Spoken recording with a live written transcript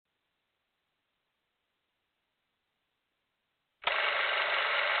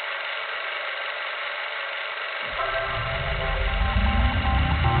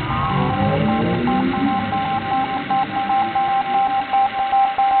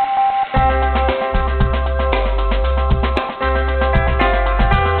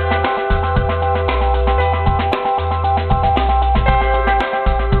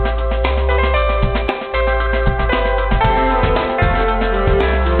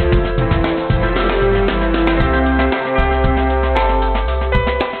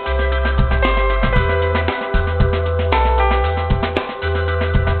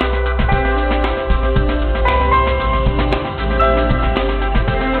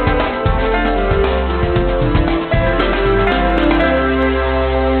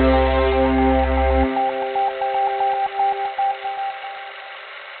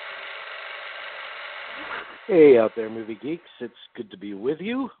out there, movie geeks? It's good to be with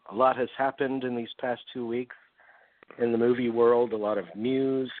you. A lot has happened in these past 2 weeks in the movie world. A lot of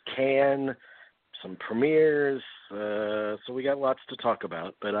news, Cannes, some premieres. So we got lots to talk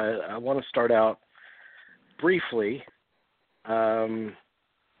about. But I want to start out briefly by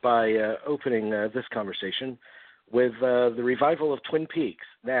opening this conversation with the revival of Twin Peaks.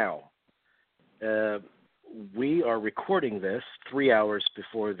 Now, we are recording this 3 hours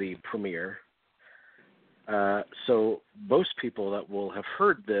before the premiere. So most people that will have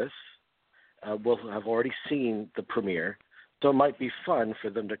heard this will have already seen the premiere. So it might be fun for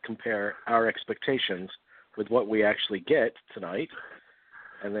them to compare our expectations with what we actually get tonight,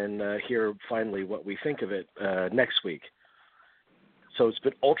 and then hear finally what we think of it next week. So it's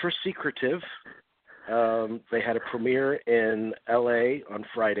been ultra secretive. They had a premiere in L.A. on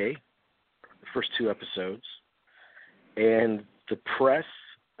Friday, the first 2 episodes, and the press,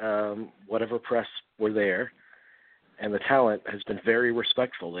 whatever press were there, and the talent has been very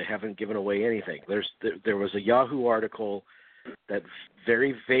respectful. They haven't given away anything. There was a Yahoo article that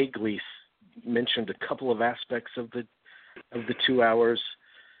very vaguely mentioned a couple of aspects of the 2 hours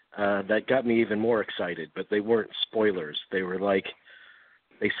that got me even more excited, but they weren't spoilers. They were like,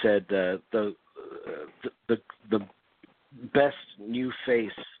 they said the best new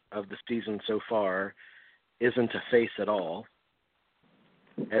face of the season so far isn't a face at all.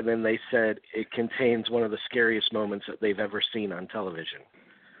 And then they said it contains one of the scariest moments that they've ever seen on television.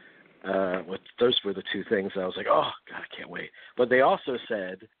 Those were the 2 things I was like, oh, God, I can't wait. But they also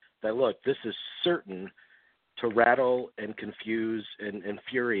said that, look, this is certain to rattle and confuse and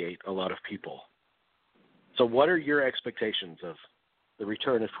infuriate a lot of people. So what are your expectations of the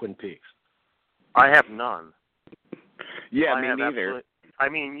return of Twin Peaks? I have none. Yeah, me neither. I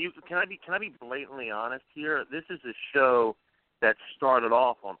mean, can I be blatantly honest here? This is a show that started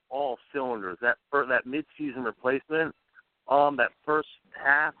off on all cylinders. That mid-season replacement, that first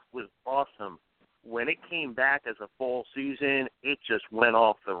half was awesome. When it came back as a full season, it just went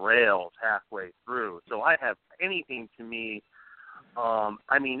off the rails halfway through. So I have anything to me.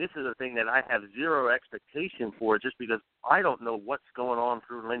 I mean, this is a thing that I have zero expectation for, just because I don't know what's going on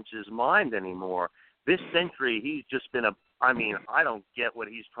through Lynch's mind anymore. This century, he's just been I don't get what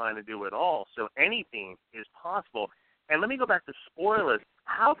he's trying to do at all. So anything is possible. And let me go back to spoilers.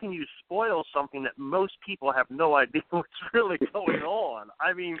 How can you spoil something that most people have no idea what's really going on?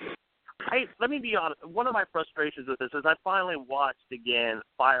 I mean, let me be honest. One of my frustrations with this is I finally watched again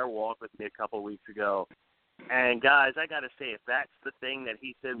Fire Walk with Me a couple of weeks ago. And, guys, I got to say, if that's the thing that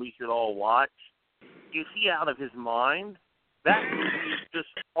he said we should all watch, is he out of his mind? That movie is just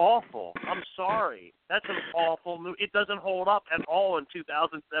awful. I'm sorry. That's an awful movie. It doesn't hold up at all in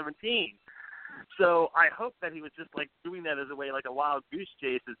 2017. So I hope that he was just like doing that as a way, like a wild goose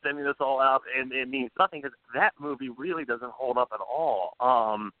chase, and sending us all out, and it means nothing, because that movie really doesn't hold up at all.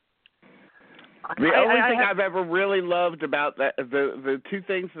 The only thing I've ever really loved about that, the 2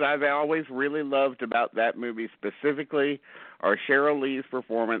 things that I've always really loved about that movie specifically are Cheryl Lee's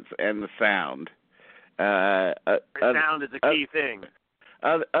performance and the sound. The sound is a key thing.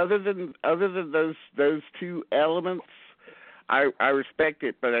 Other than those 2 elements, I respect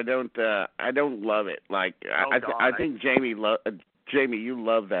it, but I don't love it. Like I think Jamie, you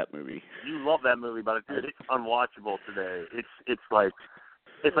love that movie. You love that movie, but it's unwatchable today. It's like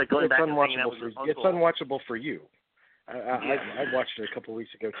going back and hanging out with your uncle. It's unwatchable for you. I watched it a couple of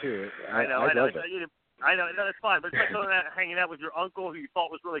weeks ago too. I love it. I know, that's fine, but it's like going out hanging out with your uncle who you thought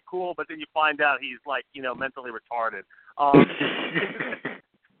was really cool, but then you find out he's like, mentally retarded.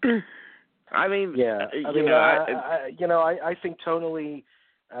 I mean, yeah. I think tonally,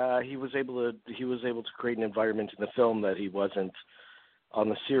 he was able to create an environment in the film that he wasn't on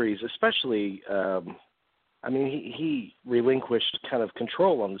the series. Especially, he relinquished kind of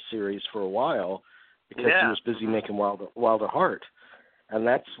control on the series for a while because he was busy making Wild at Heart, and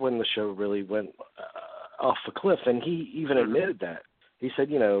that's when the show really went off the cliff. And he even admitted that. He said,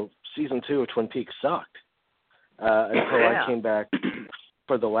 season 2 of Twin Peaks sucked until I came back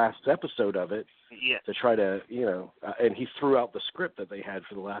for the last episode of it to try to, and he threw out the script that they had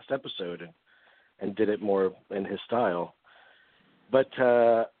for the last episode and did it more in his style. But,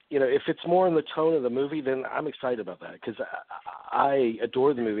 if it's more in the tone of the movie, then I'm excited about that because I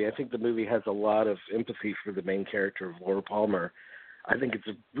adore the movie. I think the movie has a lot of empathy for the main character of Laura Palmer. I think it's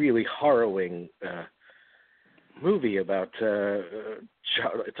a really harrowing movie about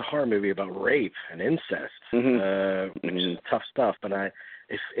it's a horror movie about rape and incest, which is tough stuff. And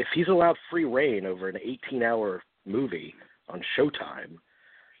if he's allowed free reign over an 18-hour movie on Showtime,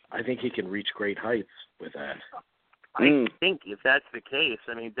 I think he can reach great heights with that. I think if that's the case,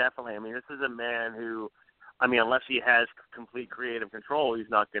 definitely. This is a man who, I mean, unless he has complete creative control, he's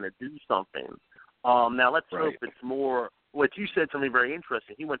not going to do something. Now, let's hope it's more. What you said something very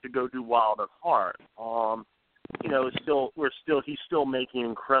interesting. He went to go do Wild at Heart. You know, he's still making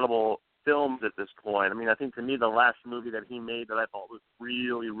incredible films at this point. I mean, I think to me the last movie that he made that I thought was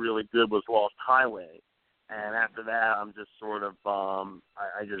really, really good was Lost Highway. And after that, I'm just sort of, I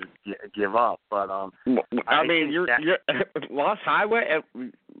just give up. But I mean, you're Lost Highway,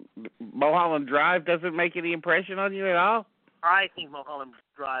 Mulholland Drive doesn't make any impression on you at all. I think Mulholland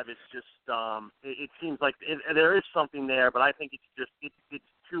Drive is just, it seems like there is something there, but I think it's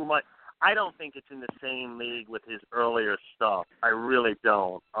too much. I don't think it's in the same league with his earlier stuff. I really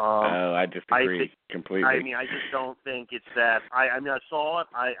don't. I disagree completely. I mean, I just don't think it's that. I mean, I saw it.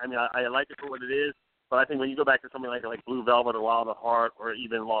 I like it for what it is. But I think when you go back to something like Blue Velvet or Wild at Heart or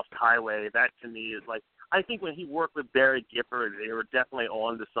even Lost Highway, that to me is like, I think when he worked with Barry Gifford, they were definitely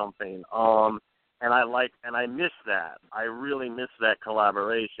on to something. And I miss that. I really miss that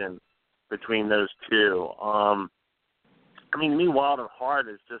collaboration between those two. I mean, to me, Wild at Heart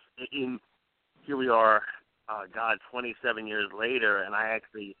is just here we are, 27 years later, and I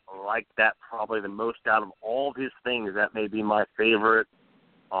actually like that probably the most out of all of his things. That may be my favorite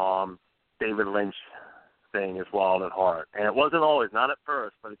David Lynch thing is Wild at Heart. And it wasn't always, not at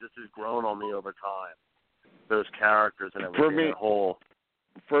first, but it just has grown on me over time. Those characters and everything.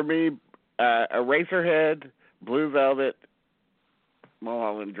 For me, Eraserhead, Blue Velvet,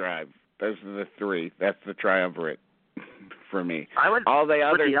 Mulholland Drive. Those are the three. That's the triumvirate for me. All the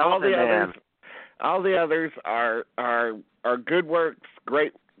others are good works,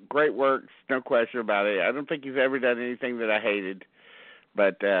 great works, no question about it. I don't think he's ever done anything that I hated.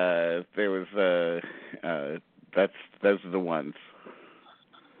 But there was those are the ones.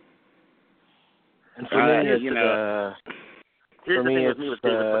 And for me, it's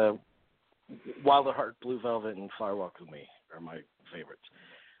Wild at Heart, Blue Velvet, and Firewalk with Me are my favorites.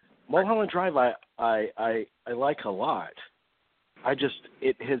 Mulholland Drive, I like a lot.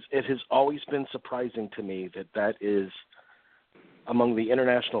 It has always been surprising to me that is among the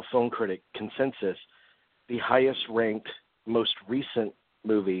International Film Critic consensus the highest ranked, most recent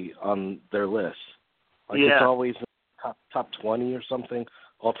movie on their list. It's always top 20 or something,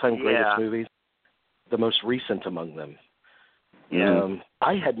 all-time greatest movies. The most recent among them. Yeah.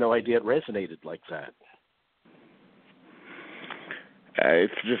 I had no idea it resonated like that.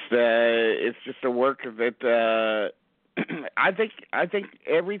 It's just a work that I think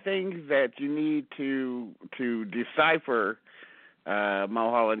everything that you need to decipher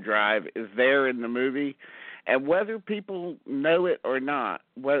Mulholland Drive is there in the movie. And whether people know it or not,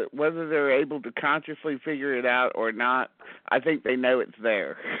 whether they're able to consciously figure it out or not, I think they know it's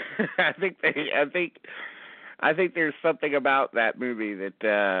there. I think there's something about that movie that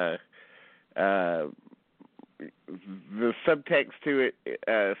the subtext to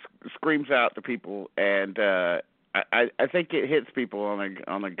it screams out to people, and I think it hits people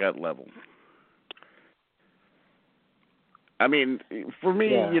on a gut level. I mean, for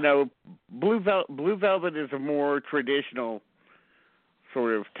me, Blue Velvet is a more traditional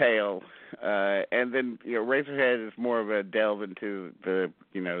sort of tale, and then Eraserhead is more of a delve into the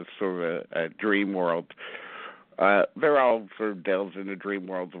sort of a dream world. They're all sort of delves into dream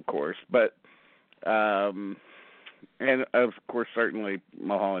worlds, of course, but and of course certainly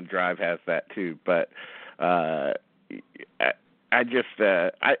Mulholland Drive has that too. But I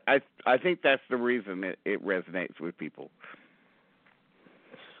think that's the reason it resonates with people.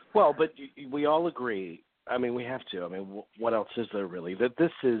 Well, but we all agree. I mean, we have to. I mean, what else is there really? That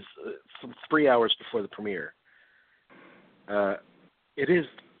this is 3 hours before the premiere. It is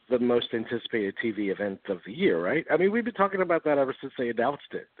the most anticipated TV event of the year, right? I mean, we've been talking about that ever since they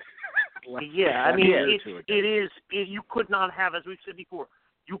announced it. I mean, it is. You could not have, as we've said before,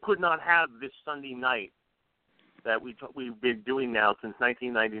 you could not have this Sunday night that we've been doing now since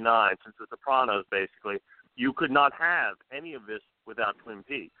 1999, since The Sopranos, basically. You could not have any of this without Twin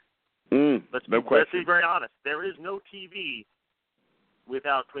Peaks. Let's be very honest. There is no TV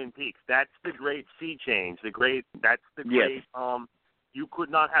without Twin Peaks. That's the great sea change. Great. You could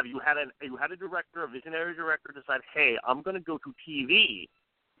not have. You had a director, a visionary director, decide, hey, I'm going to go to TV,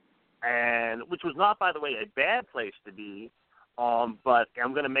 and which was not, by the way, a bad place to be. But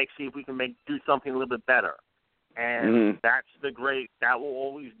I'm going to see if we can do something a little bit better. And that's the great. That will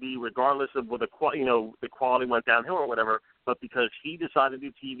always be, regardless of whether the quality went downhill or whatever. But because he decided to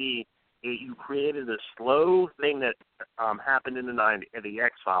do TV, you created a slow thing that happened in the '90s, the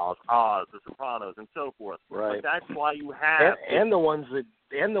X-Files, Oz, The Sopranos, and so forth. Right. But that's why you have and the ones that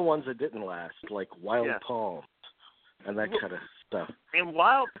didn't last, like Wild Palms, and that kind of stuff. And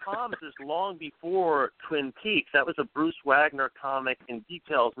Wild Palms is long before Twin Peaks. That was a Bruce Wagner comic in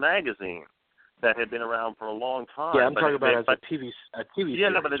Details magazine that had been around for a long time. Yeah, I'm talking about as a TV series. Yeah,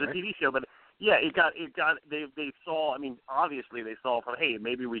 no, but as right? a TV show. But yeah, it got. They saw. I mean, obviously they saw from, hey,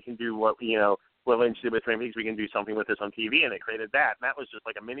 maybe we can do what Lynch did with Twin Peaks. We can do something with this on TV, and they created that. And that was just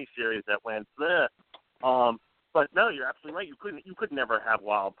like a mini series that went. But no, you're absolutely right. You could never have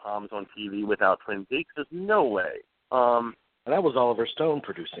Wild Palms on TV without Twin Peaks. There's no way. And that was Oliver Stone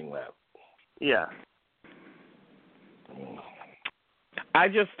producing that. Yeah. I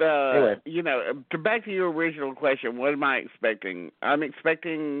just, anyway. back to your original question, what am I expecting? I'm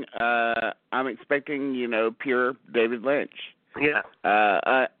expecting, pure David Lynch. Yeah.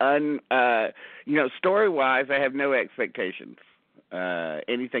 Story-wise, I have no expectations.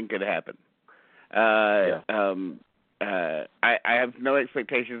 Anything could happen. I have no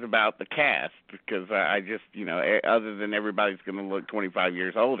expectations about the cast because I just, other than everybody's going to look 25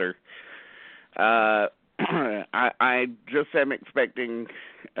 years older, I just am expecting,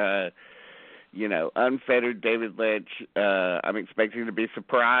 unfettered David Lynch. I'm expecting to be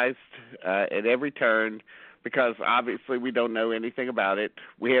surprised at every turn because obviously we don't know anything about it.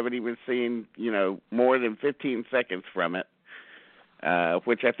 We haven't even seen, more than 15 seconds from it.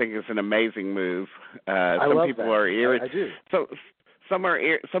 Which I think is an amazing move. Some people are irritated. I do. So some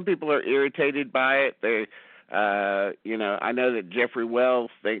people are irritated by it. They, I know that Jeffrey Wells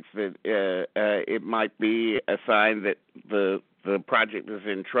thinks that it might be a sign that the project is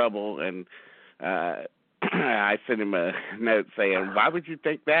in trouble, and I sent him a note saying, "Why would you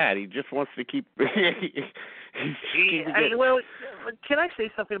think that? He just wants to keep." Well, can I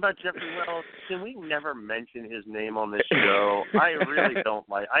say something about Jeffrey Wells? Can we never mention his name on this show? I really don't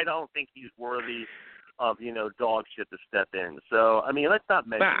like. I don't think he's worthy of dog shit to step in. So I mean, let's not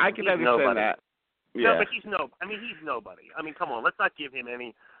mention. But I can understand nobody. that. Yeah. No, but he's nobody. I mean, come on, let's not give him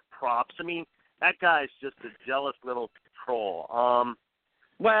any props. I mean, that guy's just a jealous little troll.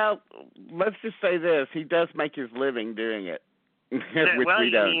 Well, let's just say this: he does make his living doing it. Which we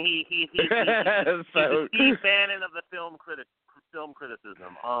don't. He's the Steve Bannon of the film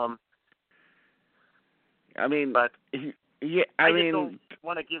criticism. I mean, but I don't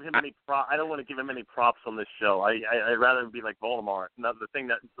want to give him any I don't want to give him any props on this show. I'd rather be like Voldemort, not the thing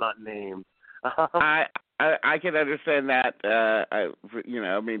that's not named. I can understand that.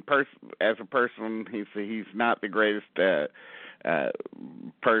 As a person, he's not the greatest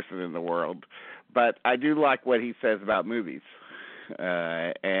person in the world, but I do like what he says about movies.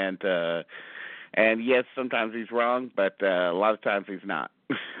 And yes, sometimes he's wrong, but a lot of times he's not.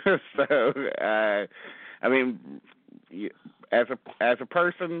 So, as a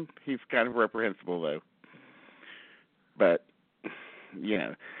person, he's kind of reprehensible, though. But okay.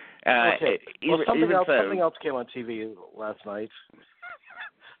 Well, something else came on TV last night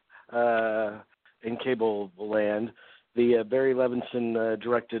in cable land. The Barry Levinson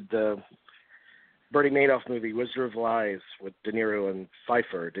directed Bernie Madoff movie, Wizard of Lies, with De Niro and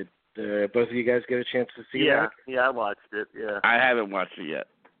Pfeiffer. Did both of you guys get a chance to see that? Yeah, I watched it, yeah. I haven't watched it yet.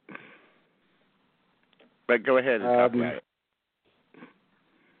 But go ahead and talk about it.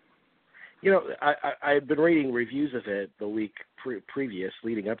 I had been reading reviews of it the week previous,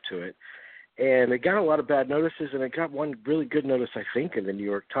 leading up to it, and it got a lot of bad notices, and it got one really good notice, I think, in the New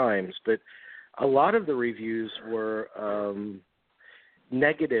York Times. But a lot of the reviews were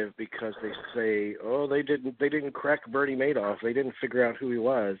negative because they say, "Oh, they didn't crack Bernie Madoff. They didn't figure out who he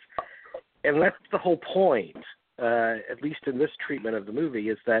was," and that's the whole point. At least in this treatment of the movie,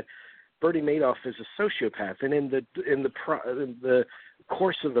 is that Bernie Madoff is a sociopath, and in the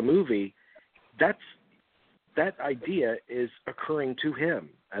course of the movie, that idea is occurring to him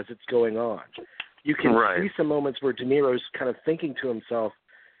as it's going on. You can see some moments where De Niro's kind of thinking to himself,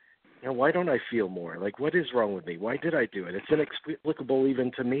 why don't I feel more? Like, what is wrong with me? Why did I do it? It's inexplicable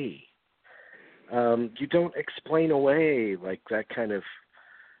even to me. You don't explain away like that kind of,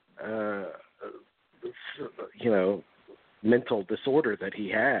 mental disorder that he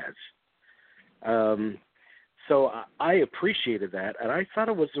has. So I appreciated that, and I thought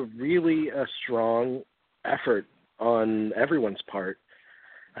it was really a strong effort on everyone's part.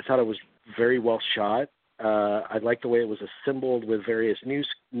 I thought it was very well shot. I liked the way it was assembled with various news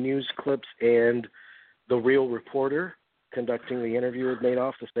clips and the real reporter conducting the interview with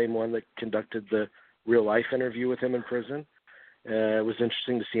Madoff, the same one that conducted the real-life interview with him in prison. It was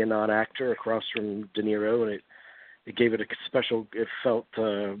interesting to see a non-actor across from De Niro, and it gave it a special. It felt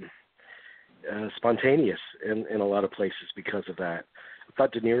spontaneous in a lot of places because of that. I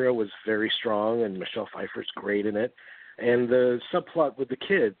thought De Niro was very strong, and Michelle Pfeiffer's great in it. And the subplot with the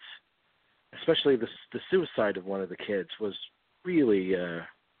kids, especially the suicide of one of the kids, was really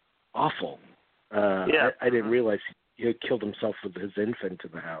awful. I didn't realize he had killed himself with his infant in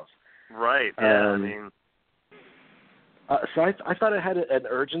the house. Right. Yeah. I mean. So I thought it had an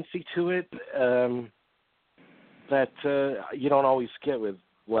urgency to it that you don't always get with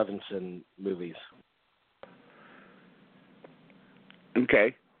Levinson movies.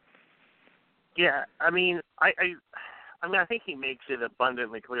 Okay. Yeah, I mean, I think he makes it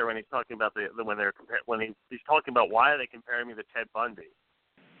abundantly clear when he's talking about when he's talking about why are they comparing me to Ted Bundy,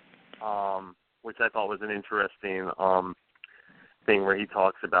 which I thought was an interesting thing where he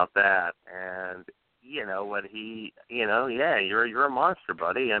talks about that, and what he, yeah, you're a monster,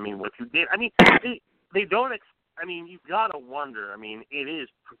 buddy. I mean, what you did. I mean, they don't. I mean, you've got to wonder. I mean, he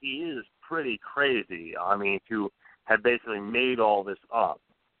is pretty crazy. I mean, to have basically made all this up.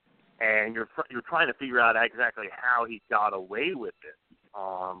 And you're trying to figure out exactly how he got away with it,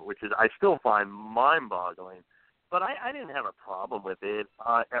 which is I still find mind-boggling. But I didn't have a problem with it.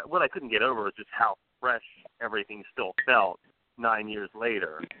 What I couldn't get over was just how fresh everything still felt 9 years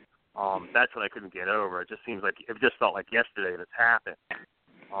later. That's what I couldn't get over. It just felt like yesterday this happened.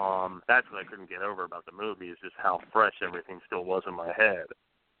 That's what I couldn't get over about the movie is just how fresh everything still was in my head.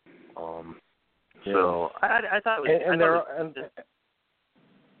 So I thought it was.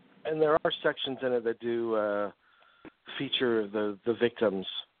 And there are sections in it that do feature the victims,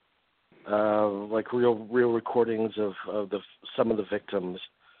 like real recordings of some of the victims,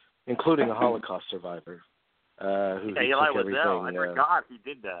 including a Holocaust survivor. Who Eli took everything. I forgot he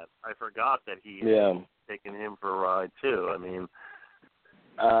did that. I forgot that he had taken him for a ride too. I mean,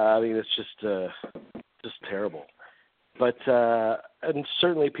 it's just terrible. But and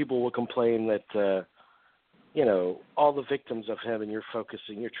certainly people will complain that. All the victims of him, and you're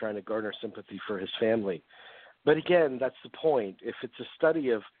trying to garner sympathy for his family. But again, that's the point. If it's a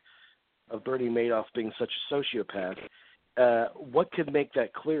study of Bernie Madoff being such a sociopath, what could make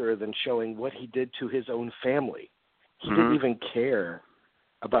that clearer than showing what he did to his own family? He didn't even care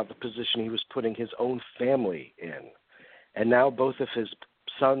about the position he was putting his own family in. And now both of his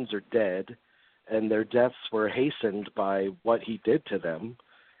sons are dead, and their deaths were hastened by what he did to them.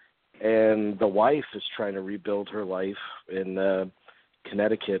 And the wife is trying to rebuild her life in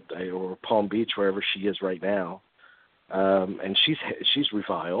Connecticut or Palm Beach, wherever she is right now, and she's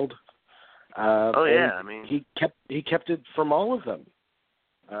reviled. I mean, he kept it from all of them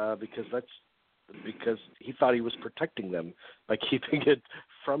because he thought he was protecting them by keeping it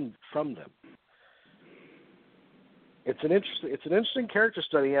from them. It's an interesting character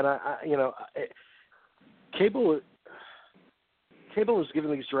study, and Cable is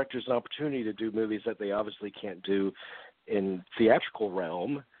giving these directors an opportunity to do movies that they obviously can't do in theatrical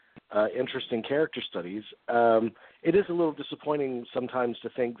realm, interesting character studies. It is a little disappointing sometimes to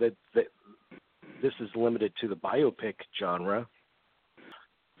think that this is limited to the biopic genre.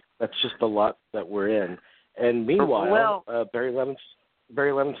 That's just the lot that we're in. And meanwhile, Barry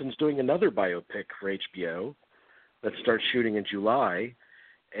Levinson's doing another biopic for HBO that starts shooting in July,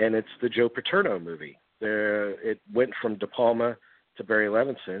 and it's the Joe Paterno movie. It went from De Palma to Barry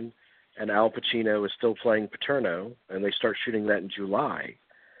Levinson, and Al Pacino is still playing Paterno, and they start shooting that in July,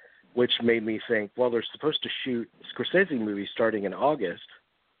 which made me think, well, they're supposed to shoot Scorsese movie starting in August,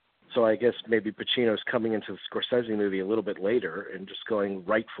 so I guess maybe Pacino's coming into the Scorsese movie a little bit later and just going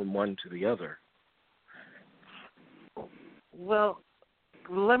right from one to the other. Well,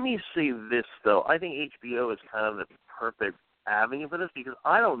 let me say this, though. I think HBO is kind of the perfect avenue for this because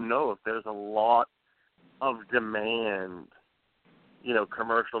I don't know if there's a lot of demand,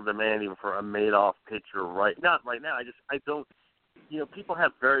 commercial demand even for a Madoff picture not right now. I don't, people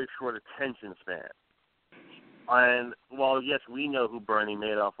have very short attention span. And while, yes, we know who Bernie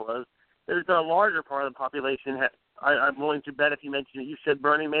Madoff was, there's a larger part of the population, I'm willing to bet if you mentioned it, you said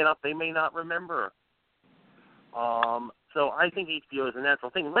Bernie Madoff, they may not remember. So I think HBO is a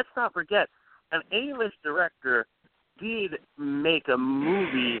natural thing. Let's not forget, an A-list director did make a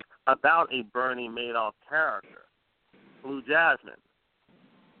movie about a Bernie Madoff character, Blue Jasmine.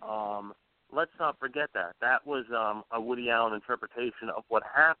 Let's not forget that. That was a Woody Allen interpretation of what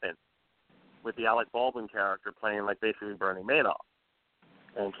happened with the Alec Baldwin character playing like basically Bernie Madoff,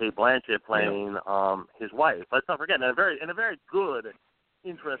 and Cate Blanchett playing his wife. Let's not forget, and a very good,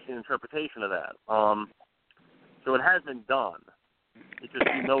 interesting interpretation of that. So it has been done. It's just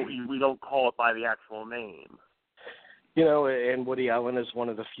we don't call it by the actual name. And Woody Allen is one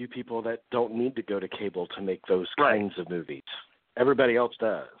of the few people that don't need to go to cable to make those kinds of movies. Everybody else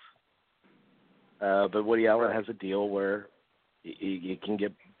does. But Woody Allen has a deal where he can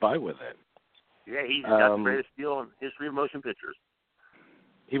get by with it. Yeah, he's got the greatest deal in history of motion pictures.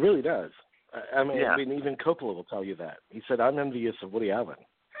 He really does. I mean, even Coppola will tell you that. He said, "I'm envious of Woody Allen."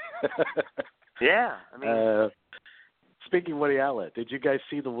 Yeah, I mean. Speaking of Woody Allen, did you guys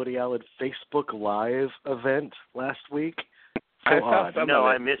see the Woody Allen Facebook Live event last week? So odd. No,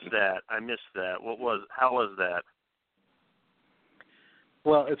 I missed that. How was that?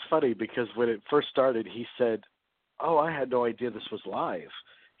 Well, it's funny because when it first started, he said, "Oh, I had no idea this was live."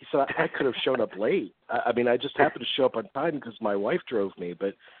 He said, "I could have shown up late. I mean, I just happened to show up on time because my wife drove me,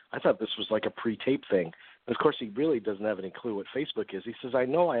 but I thought this was like a pre-tape thing." And of course, he really doesn't have any clue what Facebook is. He says, "I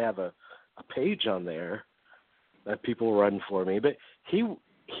know I have a page on there that people run for me," but he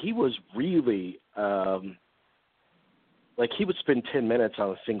was really like he would spend 10 minutes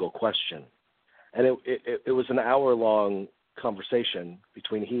on a single question, and it was an hour-long conversation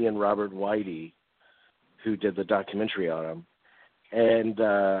between he and Robert Whitey, who did the documentary on him, and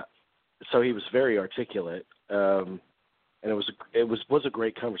so he was very articulate, and it was a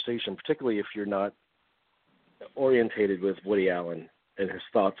great conversation, particularly if you're not orientated with Woody Allen and his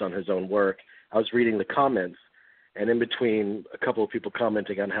thoughts on his own work. I was reading the comments, and in between a couple of people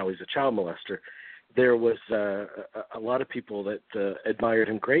commenting on how he's a child molester, there was a lot of people that admired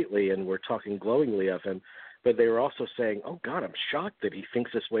him greatly and were talking glowingly of him, but they were also saying, "Oh, God, I'm shocked that he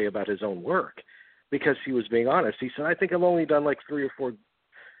thinks this way about his own work," because he was being honest. He said, "I think I've only done like 3 or 4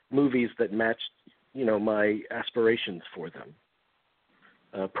 movies that matched, my aspirations for them.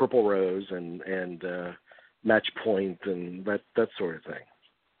 Purple Rose and Match Point and that sort of thing."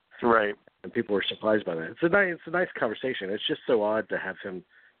 Right. And people were surprised by that. It's a nice conversation. It's just so odd to have him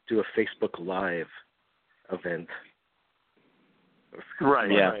do a Facebook Live event. Right.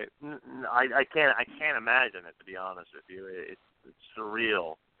 Yeah. Right. I can't imagine it, to be honest with you. It's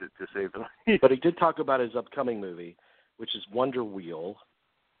surreal to say the least. But he did talk about his upcoming movie, which is Wonder Wheel.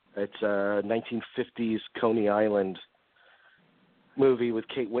 It's a 1950s Coney Island movie with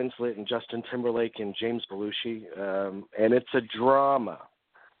Kate Winslet and Justin Timberlake and James Belushi, and it's a drama.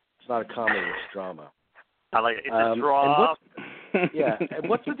 It's not a comedy; it's a drama. I like it. It's a drama. And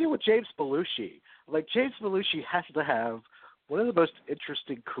what's the deal with James Belushi? Like, James Belushi has to have one of the most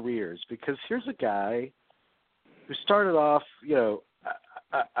interesting careers, because here's a guy who started off,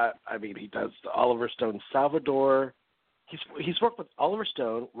 I mean, he does Oliver Stone, Salvador. He's worked with Oliver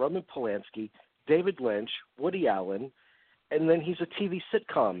Stone, Roman Polanski, David Lynch, Woody Allen, and then he's a TV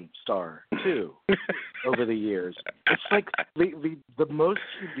sitcom star too over the years. It's like the most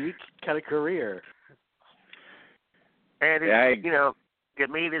unique kind of career. And it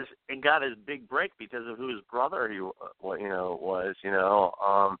got his big break because of who his brother was.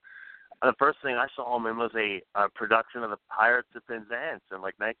 The first thing I saw him in was a production of the Pirates of Penzance in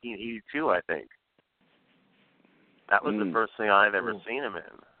like 1982, I think. That was the first thing I'd ever seen him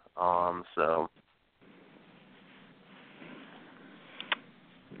in. So.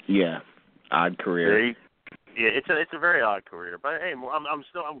 Yeah, odd career. Yeah, it's a very odd career, but hey,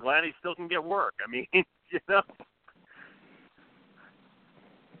 I'm glad he still can get work. I mean,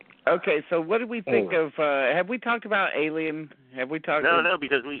 Okay, so what did we think of? Have we talked about Alien? Have we talked? No,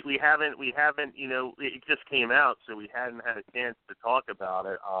 because we haven't. It just came out, so we hadn't had a chance to talk about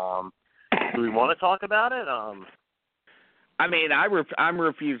it. Do we want to talk about it? I mean, I'm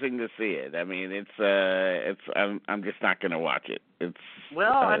refusing to see it. I mean, I'm just not going to watch it.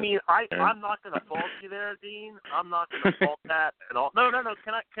 I mean, I'm not going to fault you there, Dean. I'm not going to fault that at all. No.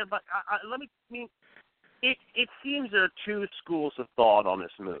 Let me. It seems there are 2 schools of thought on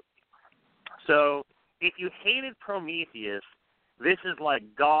this movie. So, if you hated Prometheus, this is like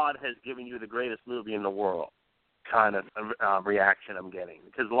God has given you the greatest movie in the world kind of reaction I'm getting.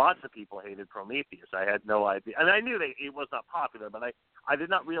 Because lots of people hated Prometheus. I had no idea. And I knew it was not popular, but I did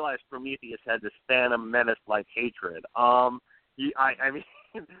not realize Prometheus had this Phantom Menace-like hatred. I mean,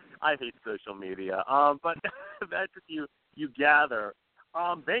 I hate social media. But that's what you gather.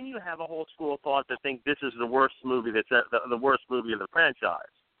 Then you have a whole school of thought that think this is the worst movie the worst movie of the franchise.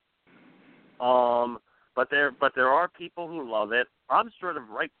 But there are people who love it. I'm sort of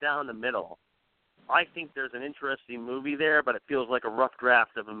right down the middle. I think there's an interesting movie there, but it feels like a rough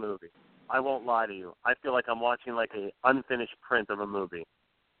draft of a movie. I won't lie to you. I feel like I'm watching like an unfinished print of a movie.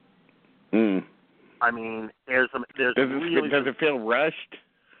 I mean, does it feel rushed?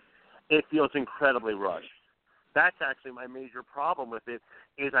 It feels incredibly rushed. That's actually my major problem with it.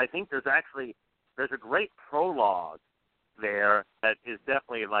 Is I think there's a great prologue there that is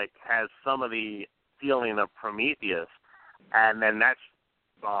definitely has some of the feeling of Prometheus, and then that's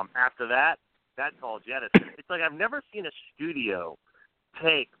after that. That's all jettisoned. It's like I've never seen a studio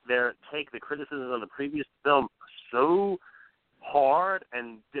take the criticism of the previous film so hard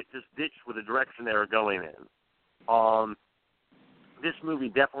and just ditch with the direction they were going in. this movie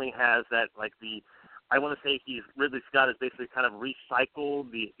definitely has that, like I want to say Ridley Scott has basically kind of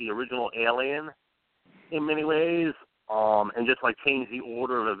recycled the original Alien in many ways, and just like changed the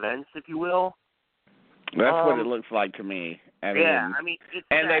order of events, if you will. That's what it looks like to me. I mean, it's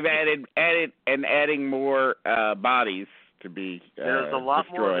they've adding more bodies to be there's a lot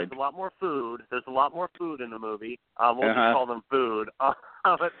destroyed. more. There's a lot more food. There's a lot more food in the movie. We'll just call them food at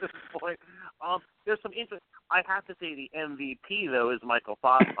this point. There's some interest. I have to say the MVP though is Michael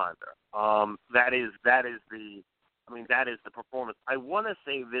Fassbender. That is the performance. I want to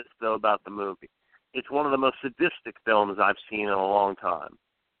say this though about the movie. It's one of the most sadistic films I've seen in a long time.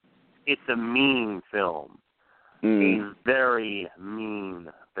 It's a mean film. A very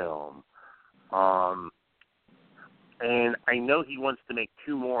mean film. And I know he wants to make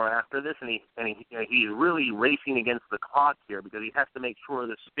 2 more after this, and he's really racing against the clock here because he has to make sure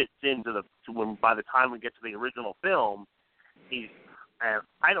this fits into when by the time we get to the original film,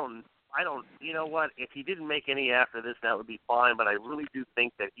 I don't. You know what? If he didn't make any after this, that would be fine. But I really do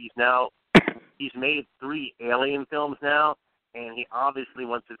think that he's made 3 Alien films now, and he obviously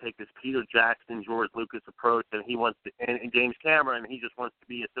wants to take this Peter Jackson, George Lucas approach, and he wants to, and James Cameron, he just wants to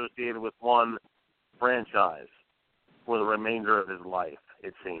be associated with one franchise for the remainder of his life,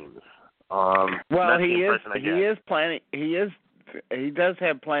 it seems. Well, he is planning. He does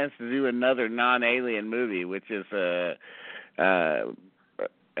have plans to do another non-Alien movie, which is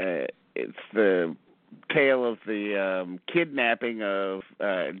it's the tale of the kidnapping of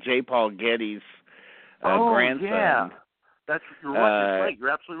J. Paul Getty's grandson. Yeah. That's right. You're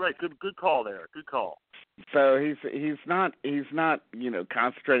absolutely right. Good call there. Good call. So he's not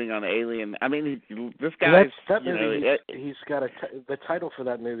concentrating on Alien. I mean, this guy. He's got the title for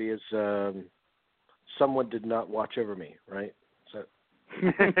that movie is Someone Did Not Watch Over Me, right? So.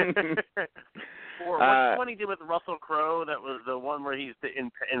 Or what's the one he did with Russell Crowe? That was the one where he's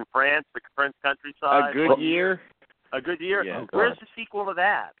in France, the French countryside. A Good Year. A Good Year. Yeah, where's the sequel to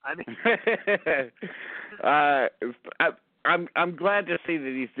that? I mean. I'm glad to see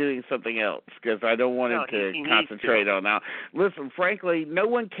that he's doing something else because I don't want him to concentrate on now. Listen, frankly, no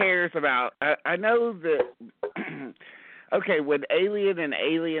one cares about. I know that. Okay, when Alien and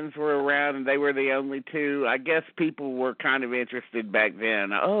Aliens were around and they were the only 2, I guess people were kind of interested back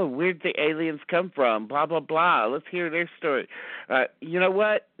then. Oh, where'd the aliens come from? Blah blah blah. Let's hear their story. You know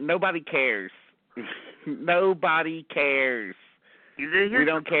what? Nobody cares. Nobody cares. We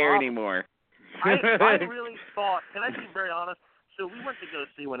don't care anymore. I really thought, can I be very honest? So we went to go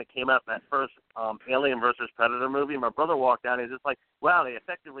see when it came out, that first Alien versus Predator movie, and my brother walked out and he's just like, wow, they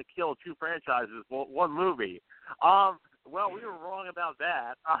effectively killed 2 franchises with one movie. Well, we were wrong about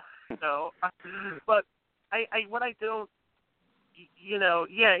that. But what I don't,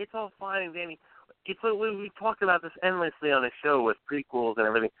 it's all fine and dandy. It's like we've talked about this endlessly on the show with prequels and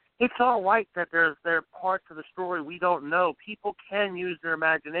everything. It's all right that there are parts of the story we don't know. People can use their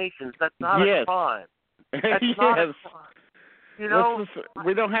imaginations. That's not a crime. That's not a crime.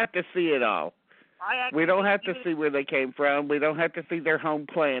 We don't have to see it all. We don't have to see where they came from. We don't have to see their home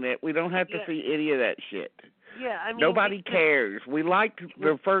planet. We don't have to see any of that shit. Yeah, I mean, nobody cares. We liked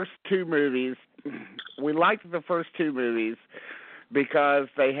the first 2 movies. Because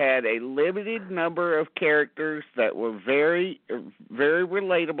they had a limited number of characters that were very, very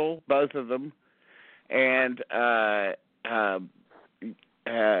relatable, both of them, and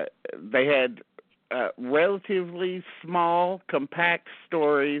they had relatively small, compact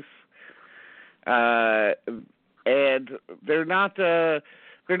stories, and they're not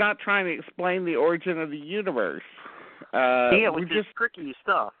trying to explain the origin of the universe. Which is tricky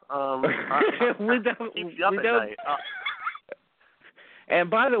stuff. We don't. And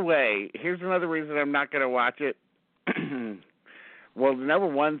by the way, here's another reason I'm not going to watch it. Well, the number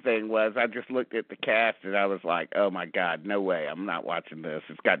one thing was I just looked at the cast and I was like, oh, my God, no way. I'm not watching this.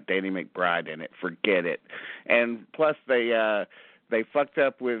 It's got Danny McBride in it. Forget it. And plus they fucked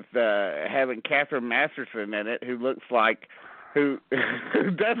up with having Catherine Masterson in it, who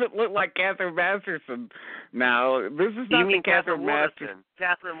doesn't look like Catherine Masterson. Now, this is not the Catherine Masterson.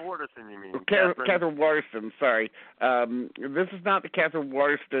 Catherine Waterston, you mean? Catherine Waterston, sorry. This is not the Catherine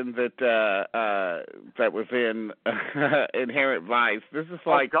Waterston that was in Inherent Vice. This is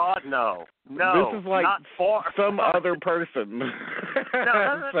like... Oh, God, no. This is like some other person.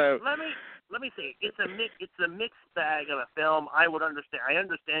 No, let me see. It's a mixed bag of a film. I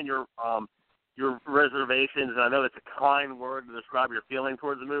understand your reservations, and I know that's a kind word to describe your feeling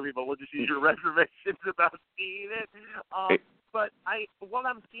towards the movie, but we'll just use your reservations about seeing it. But what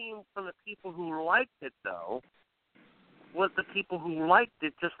I'm seeing from the people who liked it, though, was the people who liked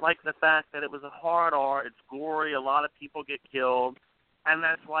it just like the fact that it was a hard R, it's gory, a lot of people get killed, and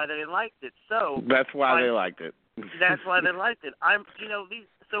that's why they liked it. So that's why they liked it. That's why they liked it.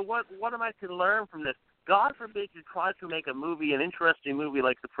 So what am I to learn from this? God forbid you try to make a movie, an interesting movie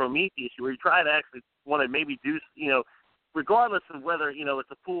like the Prometheus, where you try to actually want to maybe do, regardless of whether,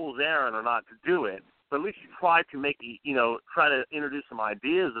 it's a fool's errand or not to do it, but at least you try to make, try to introduce some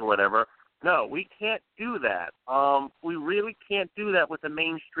ideas or whatever. No, we can't do that. We really can't do that with a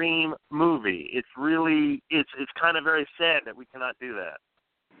mainstream movie. It's kind of very sad that we cannot do that.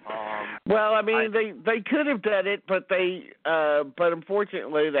 Well, I mean, they could have done it, but but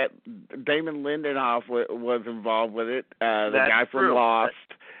unfortunately, that Damon Lindelof was involved with it. The guy from Lost,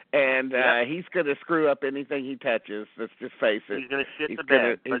 and he's going to screw up anything he touches. Let's just face it. He's going to shit the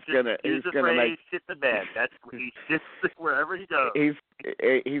bed. He's going to make shit the bed. That's he shits wherever he goes.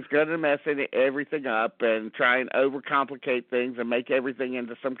 He's going to mess everything up and try and overcomplicate things and make everything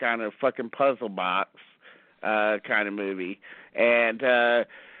into some kind of fucking puzzle box kind of movie. And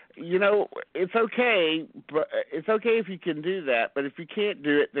it's okay, but it's okay if you can do that. But if you can't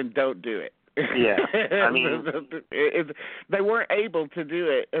do it, then don't do it. Yeah, I mean, they weren't able to do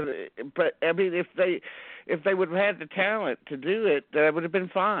it. But I mean, if they would have had the talent to do it, that would have been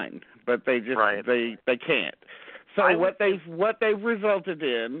fine. But they just they can't. So what they've resulted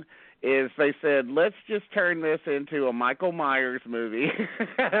in is they said, let's just turn this into a Michael Myers movie,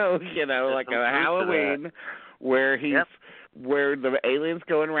 like a Halloween, where where the alien's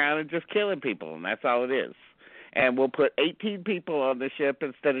going around and just killing people, and that's all it is. And we'll put 18 people on the ship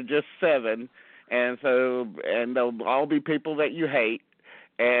instead of just 7, and they'll all be people that you hate,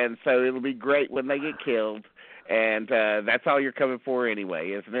 and so it'll be great when they get killed. And that's all you're coming for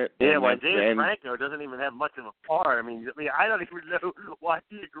anyway, isn't it? Yeah, well, James Franco doesn't even have much of a part. I mean, I don't even know why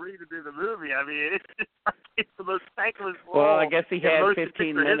he agreed to do the movie. I mean, it's the most thankless role. Well, I guess he had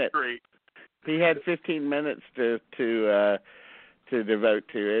 15 minutes. History. He had 15 minutes to devote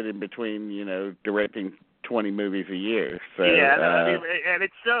to it in between, directing 20 movies a year. So, yeah, and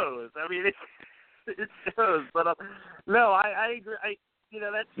it shows. I mean, it shows. But no, I agree.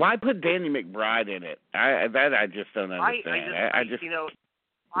 That's why put Danny McBride in it? I just don't understand.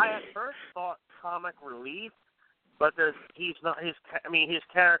 I at first thought comic relief, but he's not. His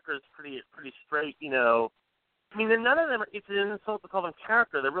character is pretty straight. I mean, none of them. It's an insult to call them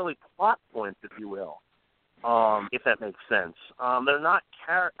character. They're really plot points, if you will. If that makes sense. They're not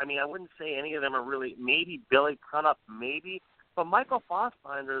character. I mean, I wouldn't say any of them are really. Maybe Billy Crudup, maybe, but Michael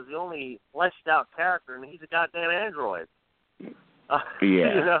Fassbender is the only fleshed out character, and he's a goddamn android.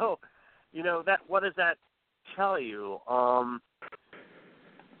 Yeah. That. What does that tell you?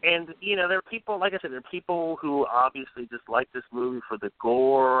 And there are people, like I said, there are people who obviously just like this movie for the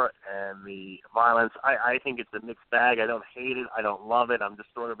gore and the violence. I think it's a mixed bag. I don't hate it. I don't love it. I'm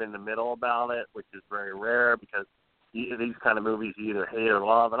just sort of in the middle about it, which is very rare because these kind of movies you either hate or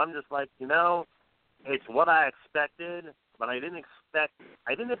love. And I'm just like, it's what I expected, but I didn't expect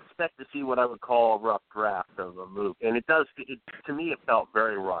to see what I would call a rough draft of a movie. And to me, it felt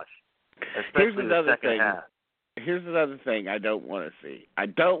very rushed, especially the second half. Here's another thing I don't want to see. I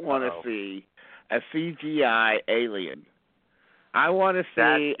don't want to see a CGI alien. I want to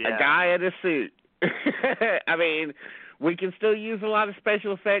see a guy in a suit. I mean, we can still use a lot of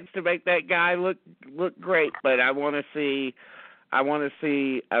special effects to make that guy look great, but I want to see a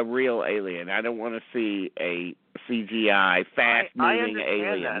real alien. I don't want to see a CGI fast-moving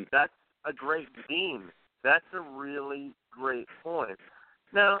alien. That's a great theme. That's a really great point.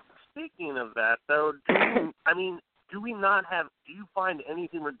 Now, speaking of that, though, do you find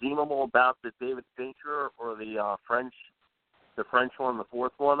anything redeemable about the David Fincher or the French one, the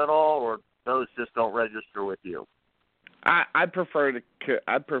fourth one at all, or those just don't register with you? I prefer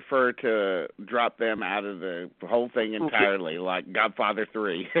to drop them out of the whole thing entirely, like Godfather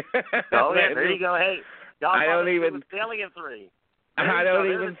 3. Oh yeah, there you go. Hey, Godfather I don't even Alien 3. I don't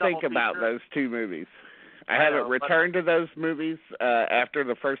even think about those two movies. I haven't returned to those movies after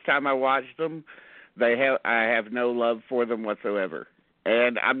the first time I watched them. I have no love for them whatsoever,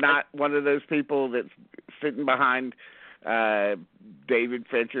 and I'm not one of those people that's sitting behind David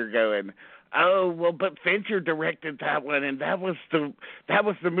Fincher going, "Oh, well, but Fincher directed that one, and that was the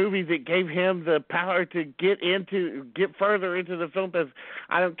movie that gave him the power to get further into the film business."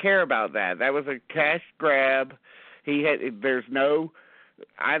 I don't care about that. That was a cash grab. I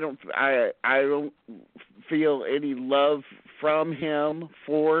don't feel any love from him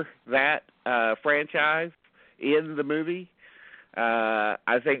for that franchise in the movie.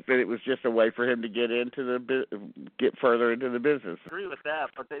 I think that it was just a way for him to get further into the business. I agree with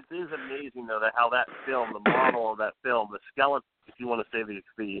that, but it is amazing though how that film, the model of that film, the skeleton, if you want to say the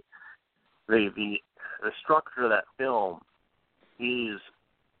structure of that film, is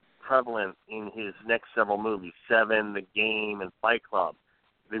prevalent in his next several movies, Seven, The Game, and Fight Club.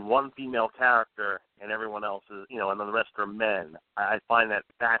 The one female character and everyone else is, and then the rest are men. I find that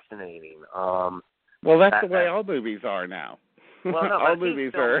fascinating. Well, that's the way all movies are now. Well, no, all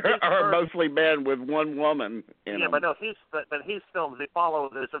movies are mostly men with one woman in them. But his films, they follow.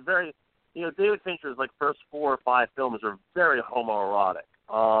 There's a very, David Fincher's first 4 or 5 films are very homoerotic.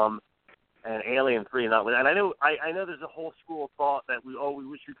 And Alien 3, and I know there's a whole school of thought that we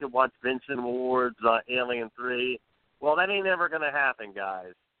wish we could watch Vincent Ward's Alien 3. Well, that ain't ever going to happen,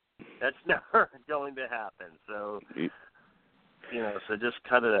 guys. That's never going to happen. So, so just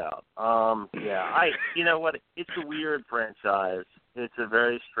cut it out. You know what? It's a weird franchise. It's a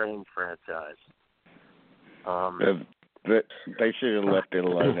very strange franchise. They should have left it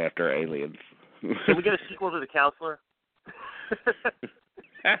alone after Aliens. Can we get a sequel to The Counselor?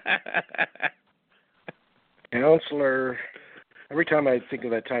 Counselor. Every time I think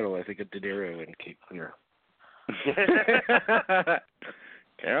of that title, I think of De Niro and Cape Clear.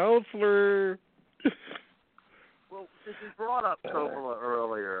 Counselor. Well, since you brought up Coppola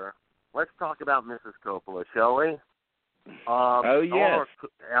earlier, let's talk about Mrs. Coppola, shall we? Yes.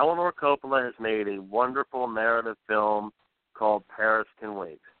 Eleanor Coppola has made a wonderful narrative film called Paris Can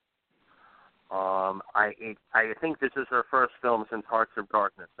Wait. I think this is her first film since Hearts of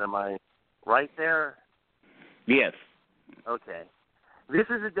Darkness. Am I right there? Yes. Okay. This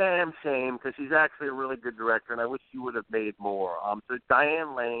is a damn shame because she's actually a really good director, and I wish she would have made more. So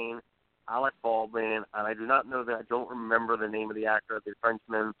Diane Lane, Alec Baldwin, and I don't remember the name of the actor, the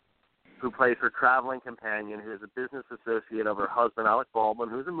Frenchman, who plays her traveling companion, who is a business associate of her husband, Alec Baldwin,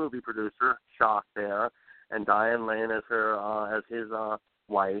 who's a movie producer, shock there, and Diane Lane as his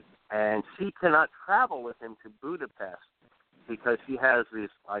wife, and she cannot travel with him to Budapest because she has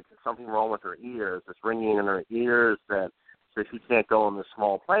something wrong with her ears, this ringing in her ears so she can't go on the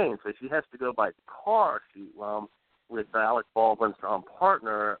small plane. So she has to go by car with Alec Baldwin's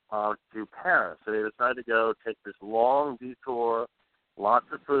partner to Paris. So they decided to go take this long detour,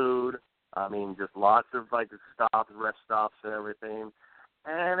 lots of food, just lots of stops, rest stops and everything.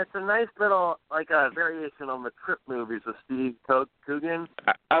 And it's a nice little, a variation on the Trip movies with Steve Coogan.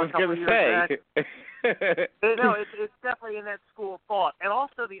 I was going to say. It's definitely in that school of thought. And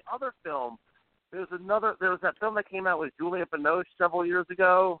also the other film, there was that film that came out with Julia Binoche several years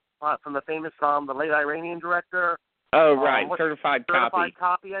ago from the famous, the late Iranian director. Oh, right, Certified Copy. Certified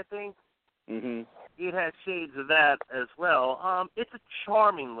Copy, I think. Mm-hmm. It has shades of that as well. It's a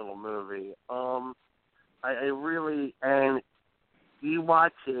charming little movie. And you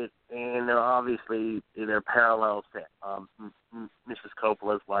watch it, and there are parallels to Mrs.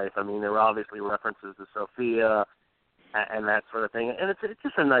 Coppola's life. There are obviously references to Sophia and that sort of thing. And it's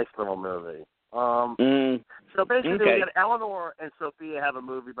just a nice little movie. So basically, we got Eleanor and Sophia have a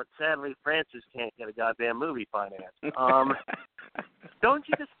movie, but sadly, Francis can't get a goddamn movie financed. Don't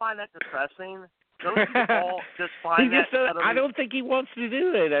you just find that depressing? Don't you all just find that? I don't think he wants to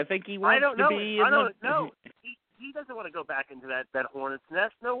do it. I think he wants to be. I don't know. He doesn't want to go back into that hornet's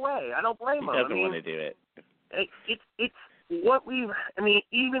nest. No way. I don't blame him. He doesn't want to do it. It's what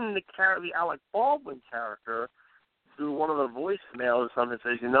even the Alec Baldwin character, through one of the voicemails or something,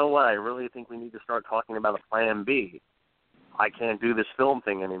 says, you know what, I really think we need to start talking about a plan B. I can't do this film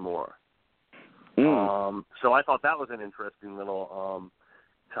thing anymore. So I thought that was an interesting little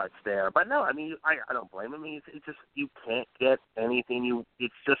touch there. But no, I don't blame him. It's just, you can't get anything.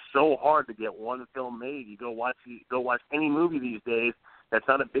 It's just so hard to get one film made. You go watch any movie these days that's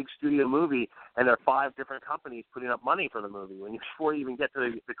not a big studio movie, and there are 5 different companies putting up money for the movie before you even get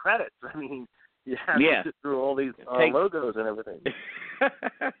to the credits. You have to sit through all these logos and everything.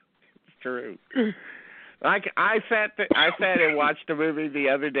 It's true. I sat and watched a movie the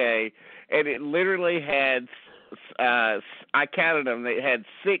other day, and it literally had, I counted them, it had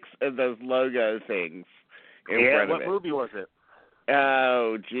 6 of those logo things in front of it. What movie was it?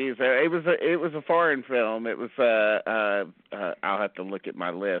 Oh, geez. It was a foreign film. It was, I'll have to look at my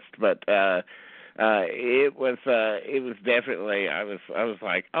list, but it was definitely, I was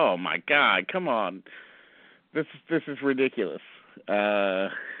like, oh my God, come on. This is ridiculous.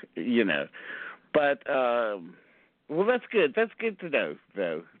 But well, that's good. That's good to know,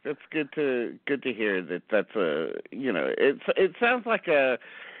 though. That's good to hear that's a, it sounds like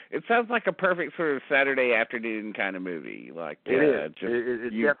a perfect sort of Saturday afternoon kind of movie. It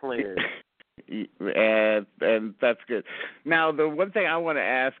definitely is. And that's good. Now, the one thing I want to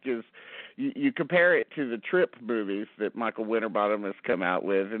ask is, you compare it to the Trip movies that Michael Winterbottom has come out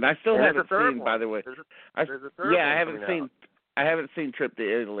with, and I still haven't seen, by the way. There's a third one. I haven't seen Trip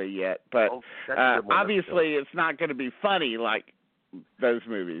to Italy yet, but obviously it's not going to be funny like those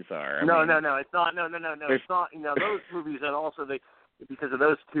movies are. No, it's not. No. It's not. Those movies, and also because of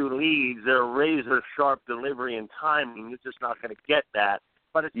those two leads, they're razor sharp delivery and timing. You're just not going to get that.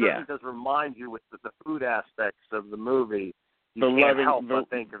 But it certainly does remind you with the food aspects of the movie. You can't help but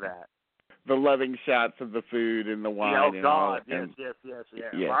think of that. The loving shots of the food and the wine. Oh, God, yes.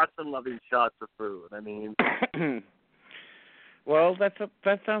 Lots of loving shots of food. I mean, well, that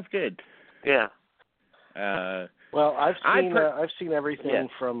sounds good. Yeah. Well, I've seen everything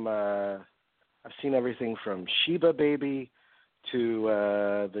from Sheba Baby to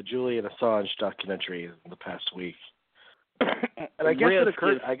the Julian Assange documentary in the past week. And I guess it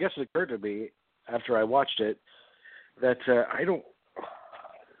occurred to me after I watched it that I don't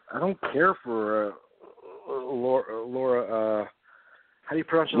care for Laura. How do you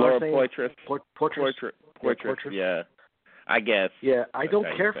pronounce her last name? Poitras. Yeah, I guess. Yeah, I don't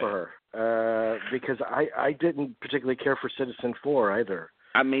care for her because I didn't particularly care for Citizen 4 either.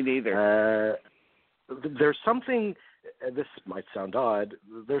 Me neither. There's something. This might sound odd.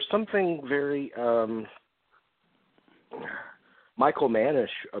 There's something very Michael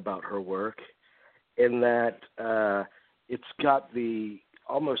Mannish about her work, in that it's got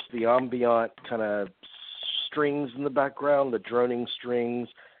almost the ambient kind of strings in the background, the droning strings,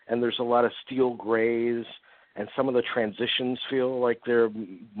 and there's a lot of steel grays, and some of the transitions feel like they're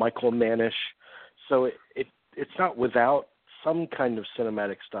Michael Mannish. So it's not without some kind of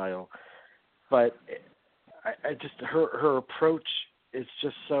cinematic style, but I just her approach is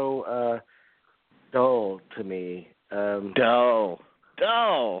just so dull to me. Dull.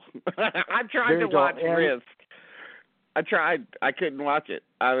 I tried to watch Risk. I tried. I couldn't watch it.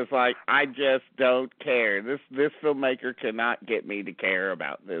 I was like, I just don't care. This filmmaker cannot get me to care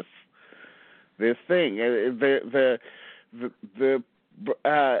about this thing.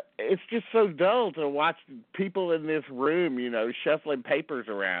 It's just so dull to watch people in this room, shuffling papers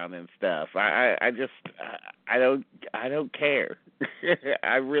around and stuff. I don't care.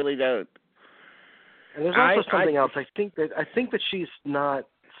 I really don't. And there's also something else. I think that she's not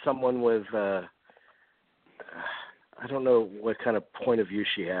someone with I don't know what kind of point of view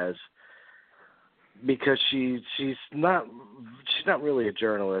she has, because she's not really a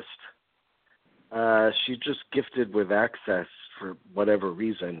journalist. She's just gifted with access for whatever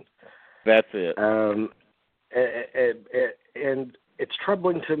reason. That's it. And it's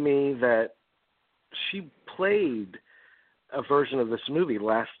troubling to me that she played a version of this movie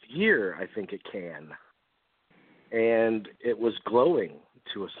last year, I think at Cannes, and it was glowing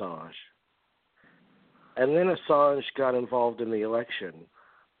to Assange. And then Assange got involved in the election,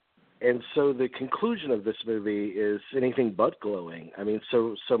 and so the conclusion of this movie is anything but glowing. I mean,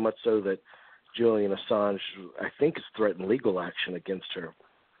 so much so that Julian Assange, I think, has threatened legal action against her.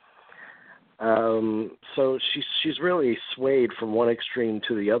 So she's really swayed from one extreme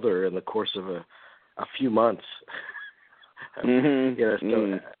to the other in the course of a few months.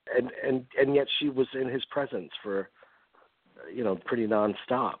 Mm-hmm. And yet she was in his presence for pretty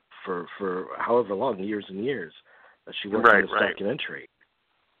nonstop for however long, years and years, that she worked on this documentary.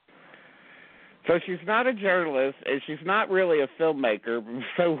 So she's not a journalist, and she's not really a filmmaker.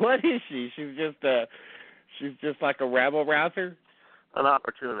 So what is she? She's just like a rabble-rouser? An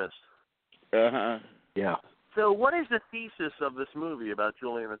opportunist. Uh-huh. Yeah. So what is the thesis of this movie about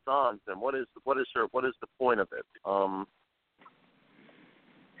Julian Assange, and what is the point of it?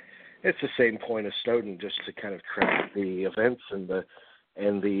 It's the same point as Snowden, just to kind of track the events and the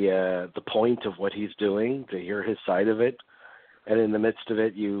point of what he's doing, to hear his side of it. And in the midst of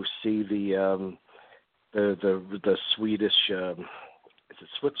it, you see the Swedish, is it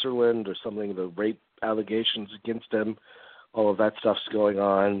Switzerland or something? The rape allegations against him, all of that stuff's going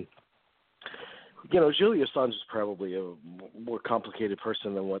on. Julian Assange is probably a more complicated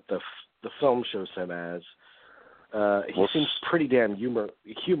person than what the film shows him as. He seems pretty damn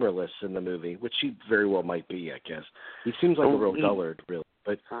humorless in the movie, which he very well might be, I guess. He seems like a real dullard, really.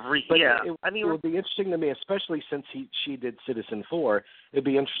 But yeah, it would be interesting to me, especially since she did Citizen 4. It'd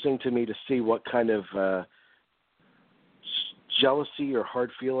be interesting to me to see what kind of jealousy or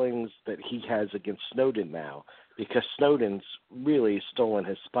hard feelings that he has against Snowden now, because Snowden's really stolen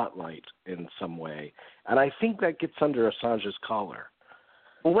his spotlight in some way, and I think that gets under Assange's collar.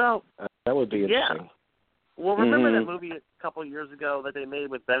 Well, that would be interesting. Yeah. Well, remember that movie a couple of years ago that they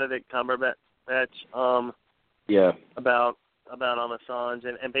made with Benedict Cumberbatch? Yeah. About Assange,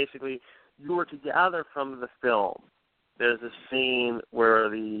 and basically you were to gather from the film, there's a scene where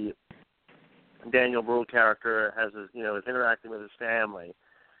the Daniel Bruhl character is interacting with his family,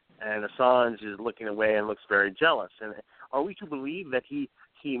 and Assange is looking away and looks very jealous. And are we to believe that he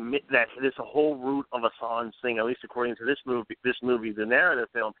this whole root of Assange thing, at least according to this movie, the narrative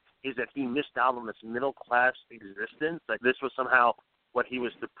film, is that he missed out on this middle class existence. Like this was somehow what he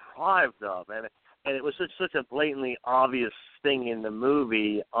was deprived of, and it was such a blatantly obvious thing in the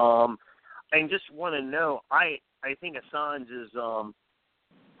movie. And just want to know, I think Assange is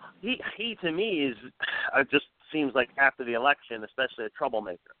he to me is just seems like after the election, especially a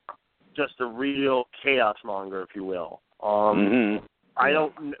troublemaker, just a real chaos monger, if you will. I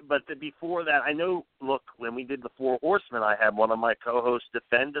don't, but before that, I know. Look, when we did the Four Horsemen, I had one of my co-hosts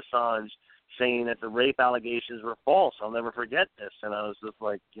defend Assange, saying that the rape allegations were false. I'll never forget this, and I was just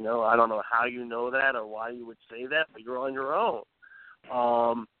like, I don't know how you know that or why you would say that, but you're on your own.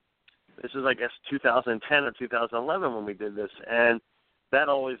 This is, I guess, 2010 or 2011 when we did this, and that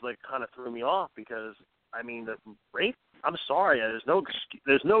always kind of threw me off because I mean the rape. I'm sorry, there's no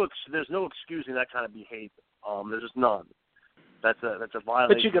excusing that kind of behavior. There's just none. That's a violation.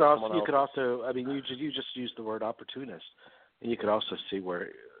 But you could also. I mean, you just used the word opportunist, and you could also see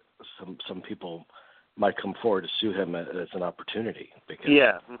where some people might come forward to sue him as an opportunity. Because,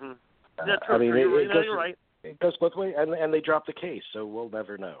 yeah. Mm-hmm. Yeah, true. I mean, you're right. It goes both ways, and they dropped the case, so we'll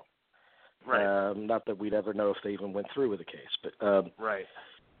never know. Right. Not that we'd ever know if they even went through with the case, but right.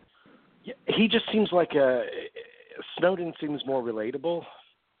 He just seems like Snowden seems more relatable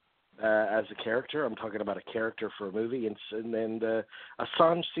as a character. I'm talking about a character for a movie, and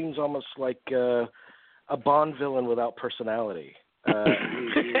Assange seems almost like a Bond villain without personality.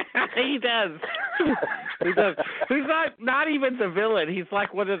 He does. He does. He's not even the villain. He's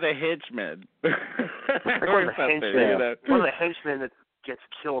like one of the henchmen. One of the henchmen that gets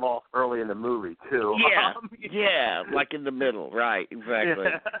killed off early in the movie too. Yeah, yeah, like in the middle, right? Exactly.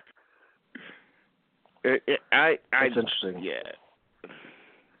 Yeah. That's interesting. Yeah.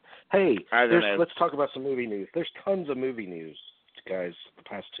 Hey, let's talk about some movie news. There's tons of movie news, guys. The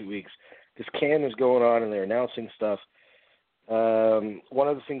past 2 weeks, this Cannes is going on, and they're announcing stuff. One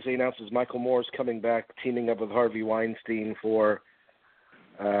of the things they announced is Michael Moore's coming back, teaming up with Harvey Weinstein for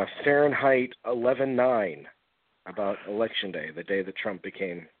Fahrenheit 11/9, about Election Day, the day that Trump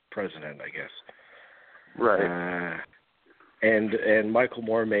became president, I guess. Right. And Michael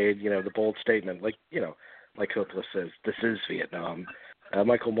Moore made, the bold statement, like Hopeless says, this is Vietnam.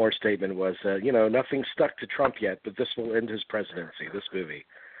 Michael Moore's statement was, nothing's stuck to Trump yet, but this will end his presidency, this movie.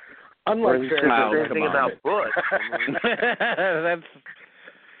 Unlike anything about Bush. That's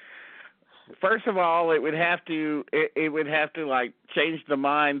first of all, it would have to like change the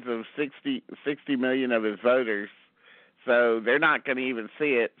minds of 60 million of his voters, so they're not going to even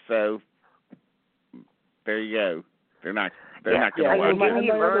see it. So there you go. They're not going to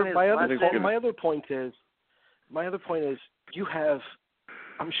watch it. My other point is you have,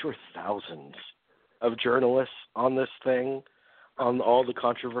 I'm sure, thousands of journalists on this thing, on all the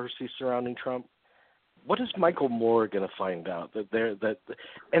controversy surrounding Trump. What is Michael Moore going to find out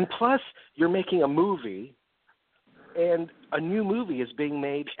and plus you're making a movie, and a new movie is being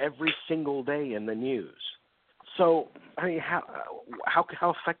made every single day in the news. So I mean, how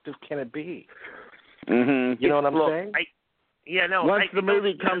effective can it be? Mm-hmm. You know what I'm saying? Once the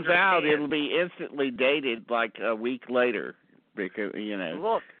movie comes out, it'll be instantly dated like a week later because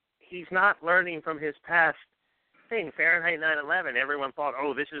Look, he's not learning from his past thing. Fahrenheit 9/11. Everyone thought,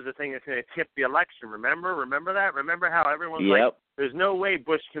 oh, this is the thing that's going to tip the election. Remember that? Remember how everyone's like, there's no way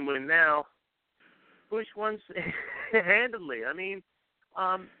Bush can win now. Bush won handedly. I mean,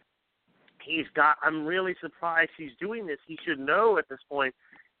 I'm really surprised he's doing this. He should know at this point,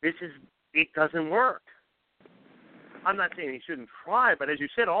 it doesn't work. I'm not saying he shouldn't try, but as you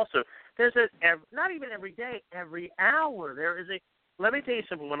said also, there's not even every day, every hour, there is let me tell you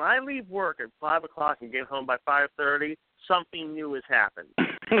something. When I leave work at 5 o'clock and get home by 5:30, something new has happened.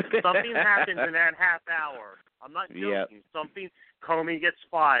 Something happens in that half hour. I'm not joking. Yep. Comey gets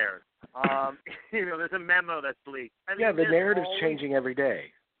fired. There's a memo that's leaked. The narrative's changing every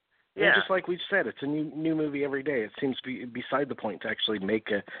day. Yeah. And just like we've said, it's a new movie every day. It seems to be beside the point to actually make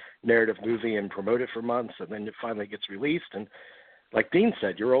a narrative movie and promote it for months, and then it finally gets released. And like Dean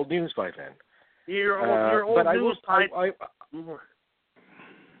said, you're old news by then. You're old news by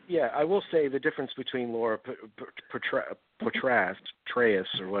Yeah, I will say the difference between Laura Poitras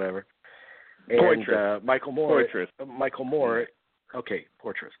or whatever, and Michael Moore. Michael Moore, okay,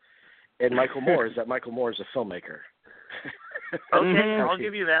 Poitras, and Michael Moore is that Michael Moore is a filmmaker. Okay, I'll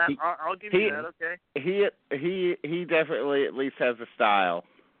give you that. I'll give you that. Okay. He definitely at least has a style,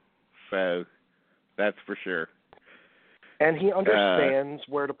 so that's for sure. And he understands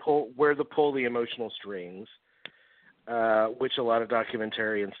where to pull the emotional strings. Which a lot of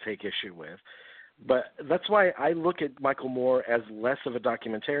documentarians take issue with. But that's why I look at Michael Moore as less of a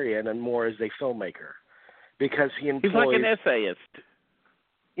documentarian and more as a filmmaker, because he's like an essayist.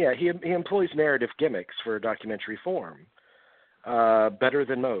 Yeah, he employs narrative gimmicks for a documentary form, better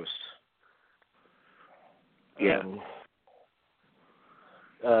than most. Yeah.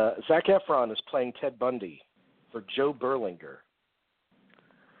 Zac Efron is playing Ted Bundy for Joe Berlinger.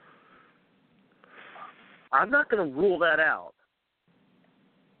 I'm not going to rule that out.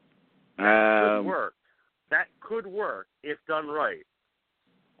 That could work. That could work if done right.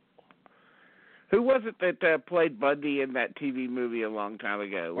 Who was it that played Bundy in that TV movie a long time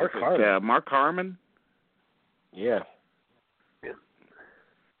ago? Mark Harmon. Mark Harmon? Yeah.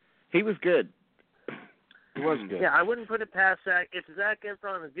 He was good. He was good. Yeah, I wouldn't put it past Zac. If Zac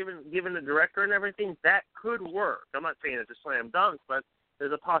Efron is given the director and everything, that could work. I'm not saying it's a slam dunk, but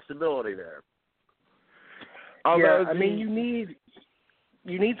there's a possibility there. Although, I mean, you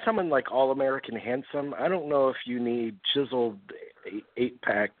need someone like All American Handsome. I don't know if you need chiseled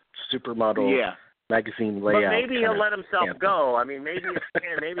 8-pack supermodel magazine layout. But maybe he'll let himself go. I mean, maybe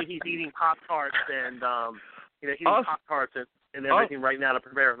he's eating Pop-Tarts and eating Pop-Tarts and everything right now to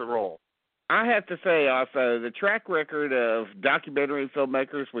prepare for the role. I have to say also the track record of documentary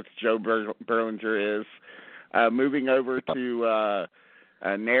filmmakers with Joe Berlinger is moving over to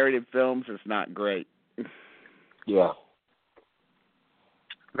narrative films is not great. Yeah.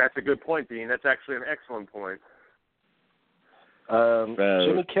 That's a good point, Dean. That's actually an excellent point.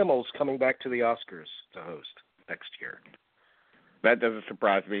 Jimmy Kimmel's coming back to the Oscars to host next year. That doesn't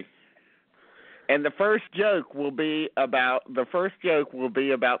surprise me. And the first joke will be about the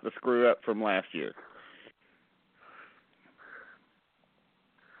screw up from last year.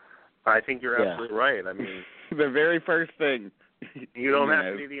 I think you're absolutely right. I mean, the very first thing. You don't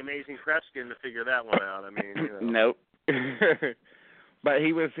have to be the Amazing Kreskin to figure that one out. I mean, Nope. But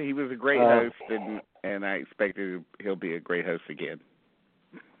he was a great host, and I expect he'll be a great host again.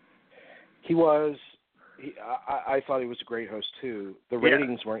 He was. I thought he was a great host too. The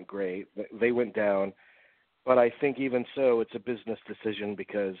ratings weren't great; they went down. But I think even so, it's a business decision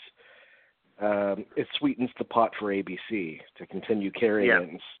because it sweetens the pot for ABC to continue carrying it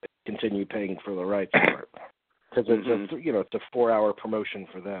and continue paying for the rights for it. Because it's it's a 4-hour promotion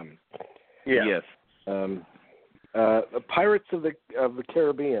for them. Yeah. Yes. Pirates of the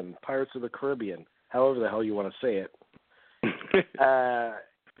Caribbean, however the hell you want to say it.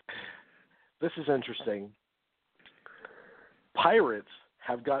 This is interesting. Pirates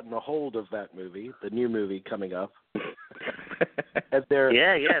have gotten a hold of that movie, the new movie coming up, and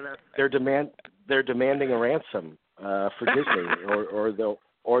they're demanding a ransom for Disney, or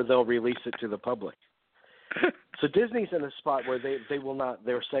they'll release it to the public. So Disney's in a spot where they will not.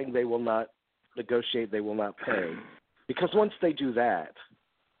 They're saying they will not negotiate. They will not pay, because once they do that,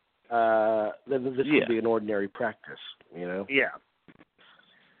 then this will be an ordinary practice. Yeah.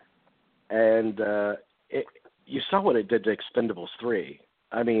 And you saw what it did to Expendables 3.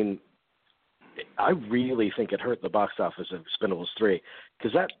 I mean, I really think it hurt the box office of Expendables 3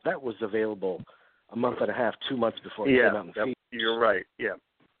 because that was available a month and a half, 2 months before it came out in theaters. You're right. Yeah.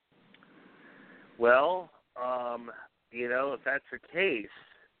 Well, if that's the case,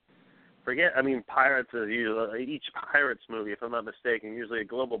 Pirates is usually each Pirates movie, if I'm not mistaken, usually a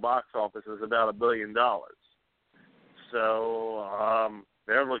global box office is about $1 billion. So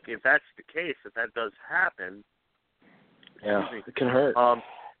they're looking. If that's the case, if that does happen, it can hurt.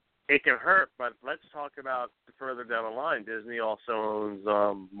 It can hurt, but let's talk about further down the line. Disney also owns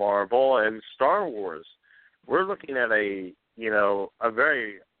Marvel and Star Wars. We're looking at a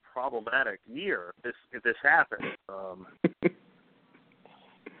very problematic year if this happens.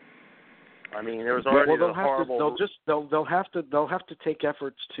 I mean, there was already horrible. They'll have to take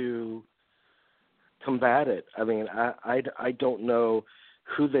efforts to combat it. I mean, I don't know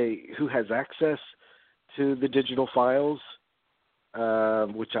who has access to the digital files,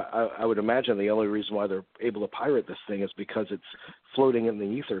 which I would imagine the only reason why they're able to pirate this thing is because it's floating in the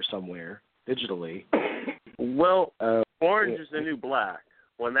ether somewhere digitally. Well, Orange is the New Black.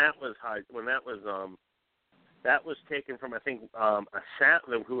 When that was taken from, I think, a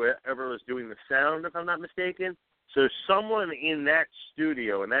sound, whoever was doing the sound, if I'm not mistaken. So someone in that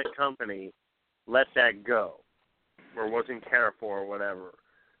studio, in that company, let that go, or wasn't cared for, or whatever.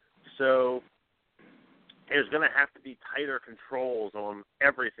 So there's going to have to be tighter controls on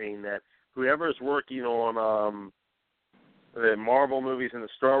everything. That whoever's working on the Marvel movies and the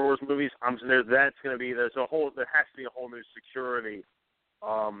Star Wars movies, there has to be a whole new security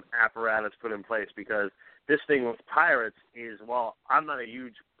apparatus put in place, because this thing with pirates is, well, I'm not a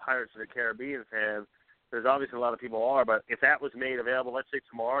huge Pirates of the Caribbean fan. There's obviously a lot of people are, but if that was made available, let's say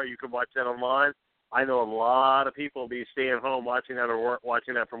tomorrow, you could watch that online. I know a lot of people will be staying home watching that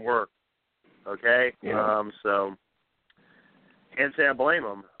watching that from work. Okay? Yeah. So, can't say I blame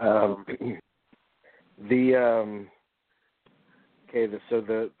them. So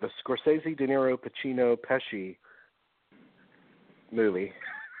the Scorsese, De Niro, Pacino, Pesci movie.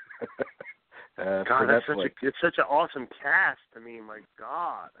 God, it's such an awesome cast. I mean, my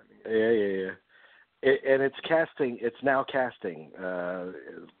God. Yeah. It's casting. It's now casting all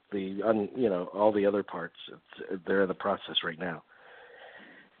the other parts. They're in the process right now.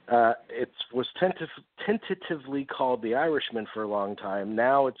 It was tentatively called The Irishman for a long time.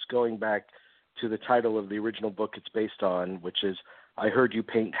 Now it's going back to the title of the original book it's based on, which is I Heard You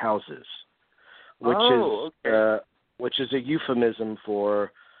Paint Houses, which is a euphemism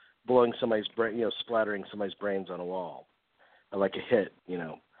for blowing somebody's brain, splattering somebody's brains on a wall, like a hit,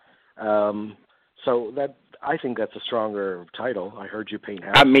 So that I think that's a stronger title. I Heard You Paint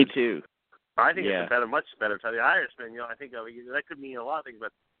Houses. Me too. I think it's a much better title. The Irishman, I think that could mean a lot of things,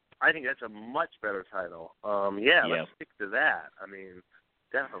 but I think that's a much better title. Let's stick to that. I mean,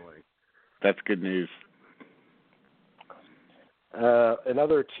 definitely. That's good news.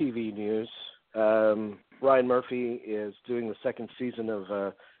 Another TV news, Ryan Murphy is doing the second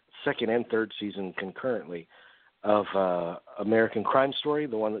and third season concurrently of American Crime Story,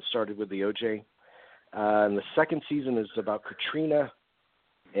 the one that started with the O.J. And the second season is about Katrina,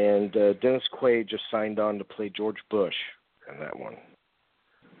 and Dennis Quaid just signed on to play George Bush in that one.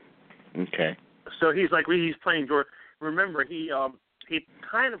 Okay. So he's playing George. Remember, he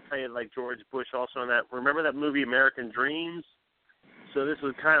kind of played like George Bush also in that. Remember that movie American Dreams? So this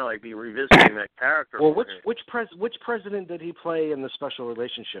would kind of like be revisiting that character. Well, which president did he play in the Special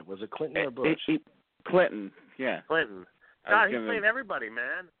Relationship? Was it Clinton or Bush? Clinton. Yeah. Clinton. God, he played everybody,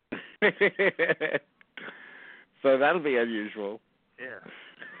 man. So that'll be unusual.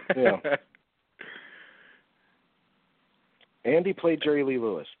 Yeah. And he played Jerry Lee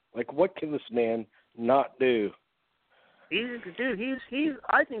Lewis. Like, what can this man not do? He's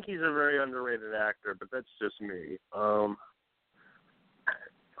I think he's a very underrated actor, but that's just me. I'll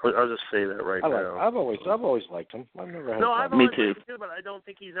just say that right now. I've always liked him. I've never had. No, I've always liked him too, but I don't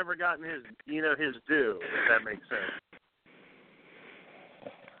think he's ever gotten his due. If that makes sense.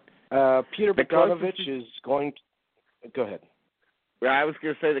 Peter Bogdanovich is going. Go ahead. I was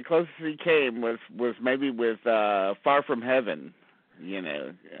going to say the closest he came was maybe with Far From Heaven. Yeah,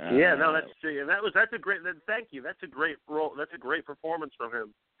 no, that's true. And that's a great. Thank you. That's a great role. That's a great performance from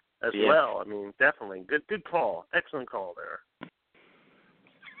him as well. I mean, definitely good call. Excellent call there.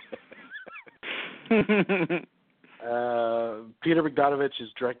 Peter Bogdanovich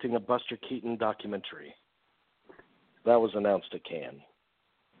is directing a Buster Keaton documentary. That was announced at Cannes.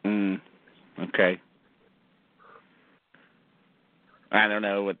 Okay. I don't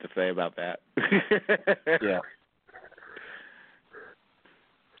know what to say about that. Yeah.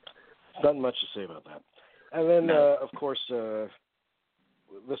 Nothing much to say about that. And then, of course,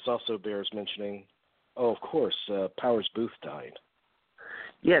 this also bears mentioning. Oh, of course, Powers Booth died.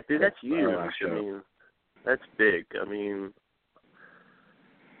 Yeah, dude, that's huge. I mean, that's big. I mean,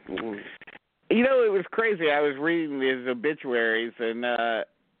 it was crazy. I was reading his obituaries, and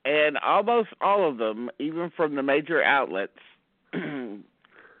almost all of them, even from the major outlets,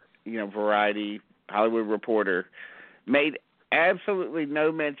 Variety, Hollywood Reporter, made absolutely no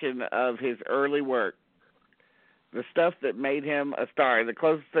mention of his early work. The stuff that made him a star. The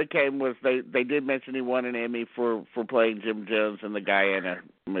closest they came was they did mention he won an Emmy for playing Jim Jones in the Guyana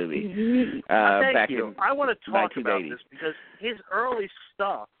movie. Thank you. I want to talk 1980. about this because his early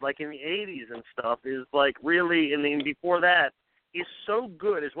stuff, like in the 80s and stuff, is like really, and then before that, is so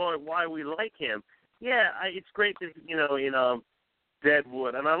good as well as why we like him. Yeah, it's great that, in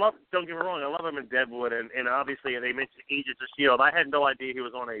Deadwood, and don't get me wrong, I love him in Deadwood, and obviously they mentioned Agents of S.H.I.E.L.D. I had no idea he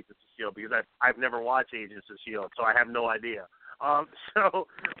was on Agents of S.H.I.E.L.D. because I've never watched Agents of S.H.I.E.L.D., so I have no idea.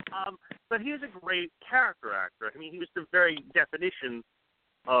 But he was a great character actor. I mean, he was the very definition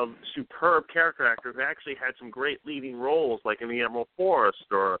of superb character actor who actually had some great leading roles, like in The Emerald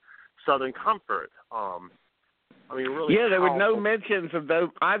Forest or Southern Comfort. Really. Yeah, there were no mentions of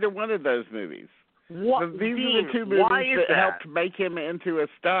either one of those movies. These are the two movies that helped make him into a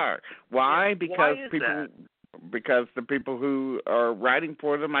star. Why? Because the people who are writing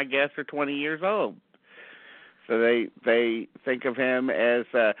for them, I guess, are 20 years old. So they think of him as.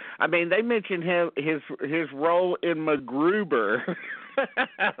 They mention his role in MacGruber.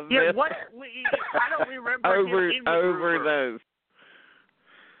 Yeah, what? I don't remember over him in MacGruber. those.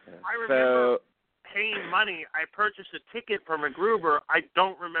 I remember paying money. I purchased a ticket for MacGruber. I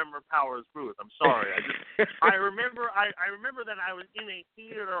don't remember Powers Booth. I'm sorry. I remember that I was in a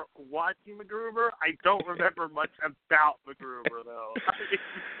theater watching MacGruber. I don't remember much about MacGruber though.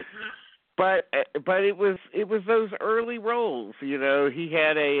 But it was those early roles. You know, he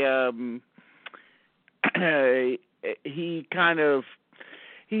had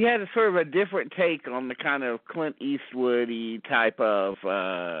he had a sort of a different take on the kind of Clint Eastwood-y type of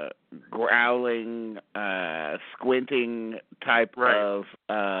growling, squinting type of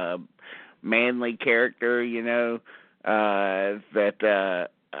manly character, you know, that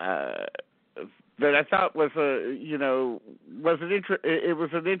I thought was it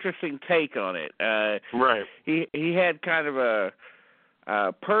was an interesting take on it. Right. He had kind of a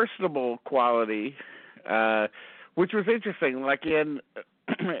personable quality, which was interesting. Like in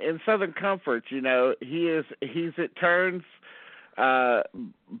Southern Comforts, you know, he's at turns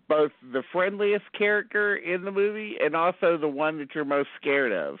both the friendliest character in the movie and also the one that you're most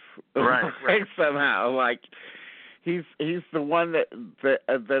scared of. Right. Somehow, like he's the one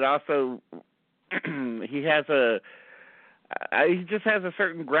that also he just has a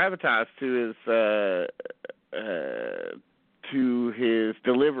certain gravitas to his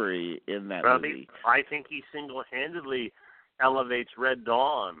delivery in that movie. I think he single-handedly elevates Red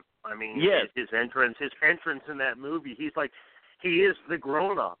Dawn. I mean, yes. his entrance in that movie. He is the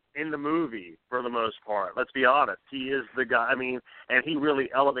grown-up in the movie for the most part. Let's be honest. He is the guy. I mean, and he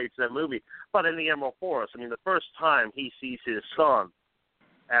really elevates that movie. But in the Emerald Forest, I mean, the first time he sees his son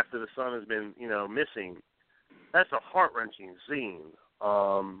after the son has been, you know, missing, that's a heart-wrenching scene.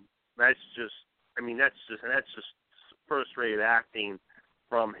 That's just first-rate acting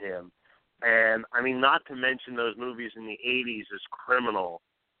from him. And, I mean, not to mention those movies in the 80s is Criminal.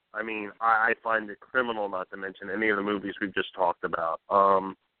 I mean, I find it criminal not to mention any of the movies we've just talked about.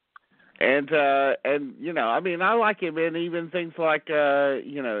 And you know, I mean, I like him in even things like,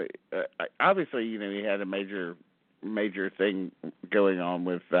 you know, obviously, you know, he had a major thing going on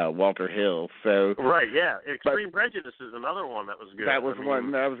with Walter Hill. So right, yeah. Extreme Prejudice is another one that was good. That was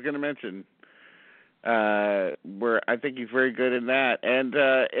one I was going to mention. Where I think he's very good in that, and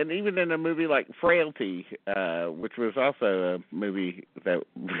even in a movie like Frailty, which was also a movie that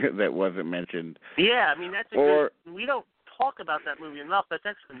wasn't mentioned. Yeah, I mean we don't talk about that movie enough. That's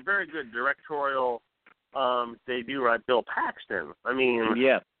actually a very good directorial debut by Bill Paxton. I mean,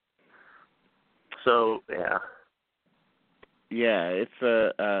 yeah. So yeah, it's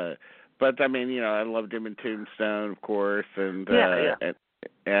but I mean, you know, I loved him in Tombstone, of course, and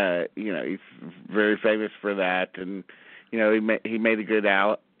you know, he's very famous for that, and you know, he made a good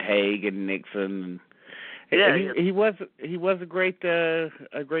Haig and Nixon. He was a great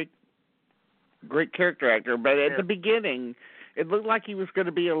character actor, but at the beginning, it looked like he was going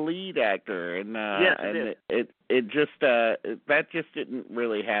to be a lead actor, and it just that just didn't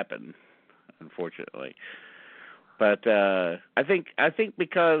really happen, unfortunately. But I think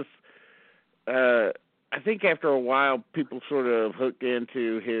because. I think after a while, people sort of hooked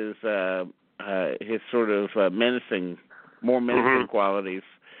into his sort of menacing qualities,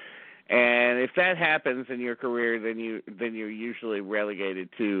 and if that happens in your career, then you're usually relegated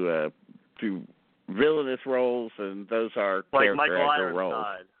to villainous roles, and those are like character Michael actor roles.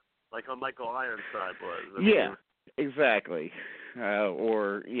 Ironside, like how Michael Ironside was. Yeah, exactly.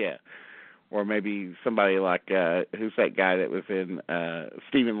 Or maybe somebody like who's that guy that was in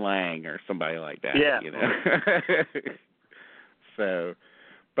Stephen Lang or somebody like that. Yeah. You know. So,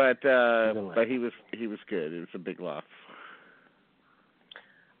 but he was good. It was a big loss.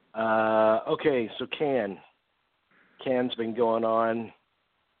 Okay, so Cannes been going on.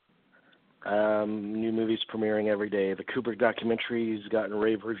 New movies premiering every day. The Kubrick documentary's gotten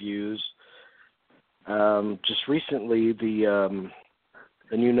rave reviews. Just recently, the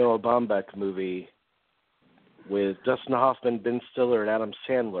new Noah Baumbach movie with Dustin Hoffman, Ben Stiller, and Adam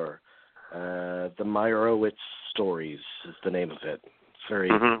Sandler. The Meyerowitz Stories is the name of it. It's very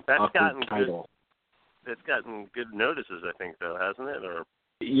awkward title. It's gotten good notices, I think, though, hasn't it? Or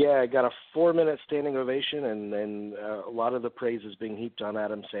yeah, it got a 4-minute standing ovation, and then a lot of the praise is being heaped on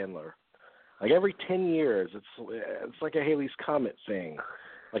Adam Sandler. Like every 10 years, it's like a Halley's Comet thing.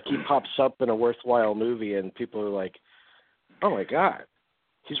 Like he pops up in a worthwhile movie, and people are like, "Oh my God,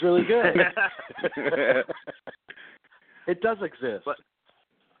 he's really good." It does exist. But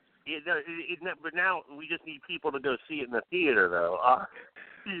now we just need people to go see it in the theater, though.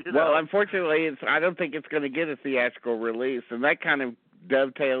 Well, unfortunately, I don't think it's going to get a theatrical release, and that kind of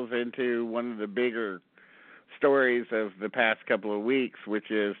dovetails into one of the bigger stories of the past couple of weeks,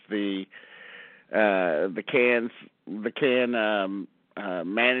 which is the Cannes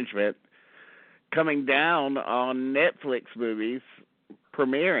management coming down on Netflix movies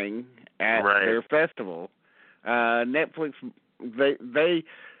premiering at their festival. Netflix, they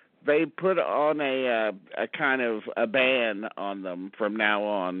put on a kind of a ban on them from now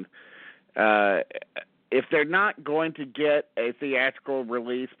on. If they're not going to get a theatrical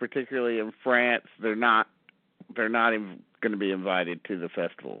release, particularly in France, they're not going to be invited to the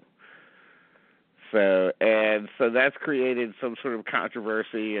festival. So that's created some sort of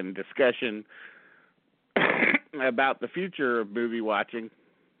controversy and discussion about the future of movie watching.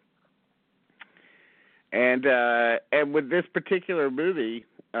 And with this particular movie,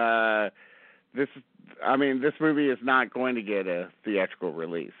 this movie is not going to get a theatrical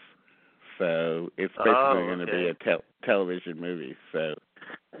release. So it's basically going to be a television movie.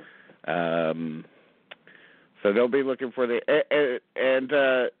 So they'll be looking for and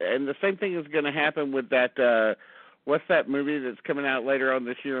the same thing is going to happen with that. What's that movie that's coming out later on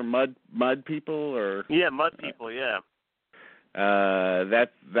this year? Mud People or Mud People.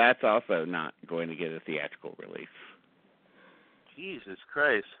 That's also not going to get a theatrical release. Jesus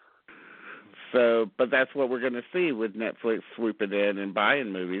Christ. So, but that's what we're going to see with Netflix swooping in and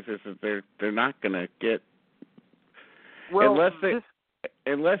buying movies. Is that they're not going to get unless it's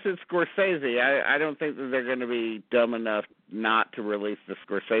Scorsese. I don't think that they're going to be dumb enough not to release the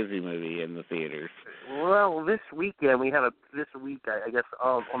Scorsese movie in the theaters. Well, this weekend I guess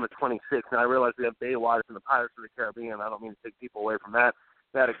on the 26th, and I realize we have Baywatch and the Pirates of the Caribbean. I don't mean to take people away from that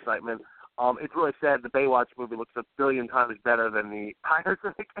excitement. It's really sad. The Baywatch movie looks a billion times better than the Pirates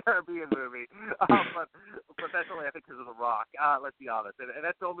of the Caribbean movie. But that's only, I think, because of The Rock. Let's be honest. And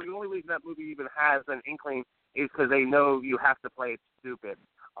that's the only reason that movie even has an inkling is because they know you have to play it stupid.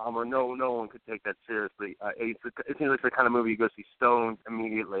 Or no one could take that seriously. It seems like the kind of movie you go see stoned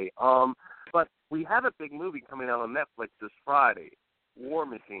immediately. But we have a big movie coming out on Netflix this Friday, War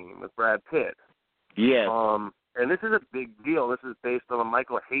Machine with Brad Pitt. Yes. And this is a big deal. This is based on a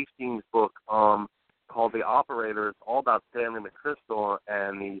Michael Hastings book called The Operator. It's all about Stanley McChrystal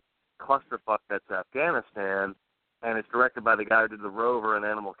and the clusterfuck that's Afghanistan, and it's directed by the guy who did The Rover and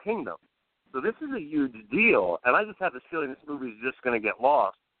Animal Kingdom. So this is a huge deal, and I just have this feeling this movie is just going to get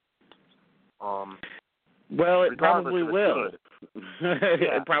lost. Well, it probably will.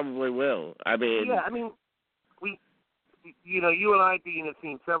 It probably will. I mean, you and I, Dean, have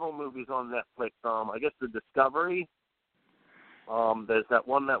seen several movies on Netflix. I guess The Discovery. There's that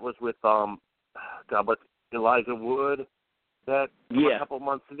one that was with Elijah Wood that a couple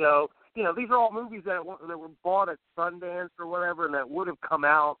months ago. These are all movies that were bought at Sundance or whatever, and that would have come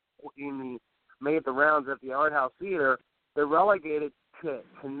out made the rounds at the Art House Theater. They're relegated to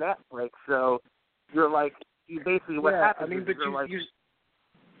Netflix, so you're like, what happens? I mean, but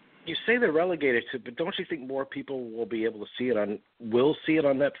you say they're relegated to, but don't you think more people will be able to see it on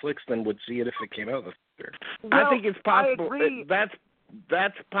Netflix than would see it if it came out in the theater? Well, I think it's possible.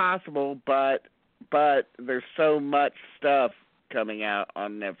 That's possible, but there's so much stuff coming out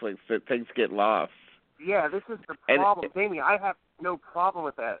on Netflix that things get lost. Yeah, this is the problem, Jamie. I have no problem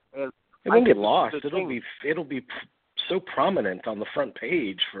with that. And it won't get lost. It'll be so prominent on the front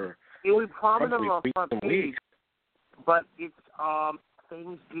page for. It will be prominent on the front page, but it's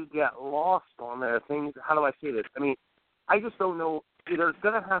things do get lost on there. Things. How do I say this? I mean, I just don't know. There's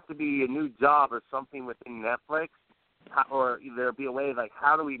going to have to be a new job or something within Netflix, or there'll be a way like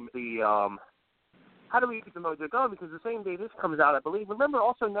how do we keep the mojo going? Because the same day this comes out, I believe. Remember,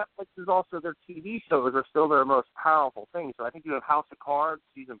 also Netflix is also their TV shows are still their most powerful thing. So I think you have House of Cards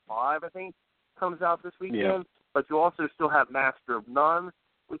season 5. I think comes out this weekend. Yeah. But you also still have Master of None,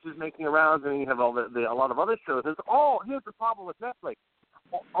 which is making rounds, and you have a lot of other shows. Here's the problem with Netflix.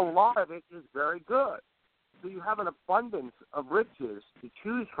 A lot of it is very good. So you have an abundance of riches to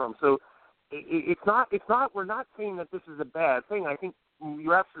choose from. So it's not. We're not saying that this is a bad thing. I think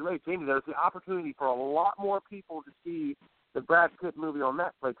you're absolutely right, Jamie. There's the opportunity for a lot more people to see the Brad Pitt movie on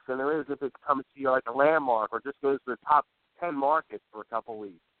Netflix than there is if it comes to you like a Landmark or just goes to the top 10 markets for a couple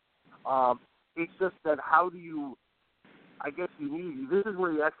weeks. It's just that how do you? I guess this is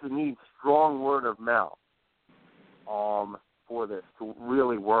where you actually need strong word of mouth for this to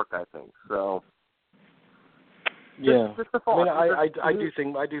really work, I think. So yeah, just a thought. I do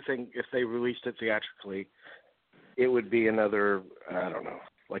think if they released it theatrically, it would be another, I don't know,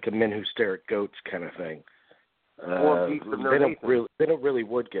 like a Men Who Stare at Goats kind of thing. Or they don't really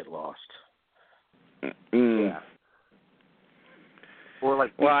would get lost. Yeah. Or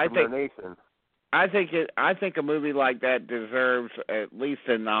like Nation. I think a movie like that deserves at least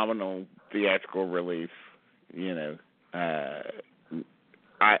a nominal theatrical release.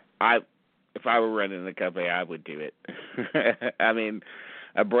 If I were running the company, I would do it. I mean,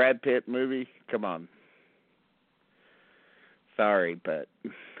 a Brad Pitt movie. Come on. Sorry, but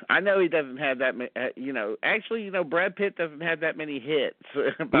I know he doesn't have that many, Brad Pitt doesn't have that many hits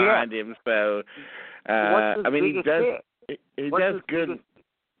behind him, so he does good.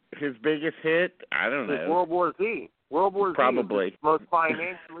 His biggest hit, I don't know. World War Z. World War Probably. Z is his most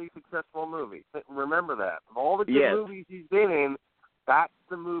financially successful movie. Remember that. Of all the good movies he's been in, that's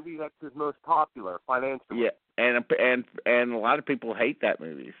the movie that's his most popular financially. Yeah, and a lot of people hate that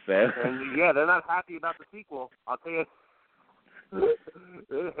movie. So. And they're not happy about the sequel. I'll tell you.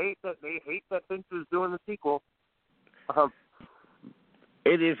 They hate that Fincher's doing the sequel.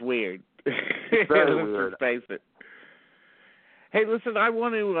 It is weird. It's very weird. Let's face it. Hey, listen, I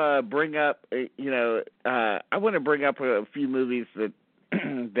want to bring up, a few movies that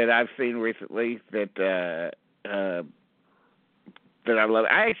that I've seen recently that I love.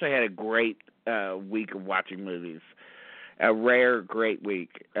 I actually had a great week of watching movies, a rare, great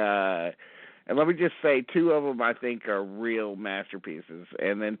week. And let me just say, two of them I think are real masterpieces,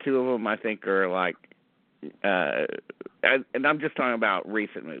 and then two of them I think are like, and I'm just talking about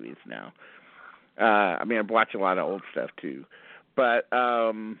recent movies now. I've watched a lot of old stuff too. But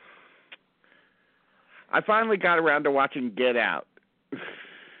I finally got around to watching Get Out.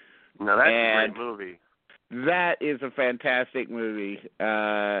 No, that's a great movie. That is a fantastic movie.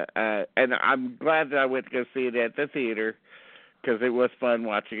 And I'm glad that I went to go see it at the theater because it was fun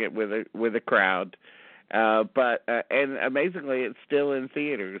watching it with a crowd. But amazingly, it's still in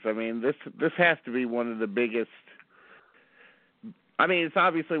theaters. I mean, this has to be one of the biggest. I mean, it's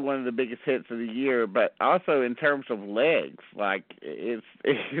obviously one of the biggest hits of the year, but also in terms of legs, like it's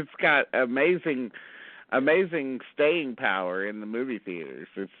got amazing staying power in the movie theaters.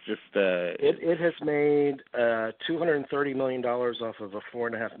 It's just it has made $230 million off of a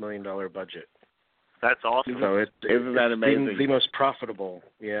 $4.5 million budget. That's awesome. So isn't that amazing? The most profitable.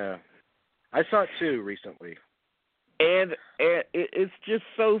 Yeah, I saw it too recently. And it's just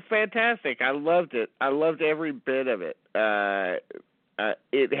so fantastic. I loved it. I loved every bit of it.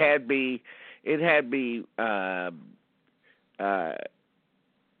 It had me,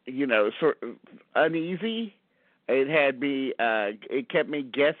 sort of uneasy. It had me. It kept me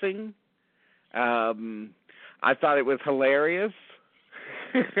guessing. I thought it was hilarious.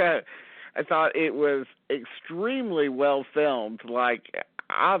 I thought it was extremely well filmed. Like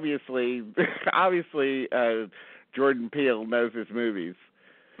obviously, Jordan Peele knows his movies.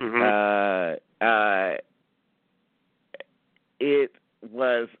 Mm-hmm. It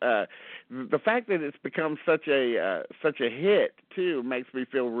was the fact that it's become such a hit too makes me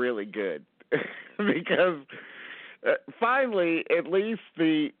feel really good because finally, at least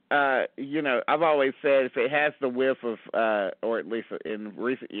I've always said if it has the whiff of, or at least in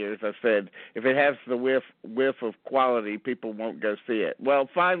recent years, I've said if it has the whiff of quality, people won't go see it. Well,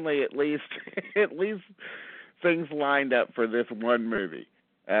 finally, at least things lined up for this one movie.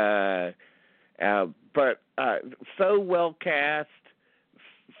 But so well cast,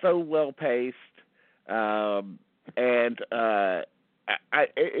 so well paced, and it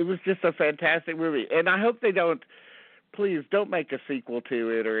was just a fantastic movie. And I hope they please don't make a sequel to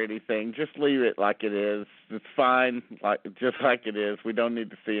it or anything. Just leave it like it is. It's fine, just like it is. We don't need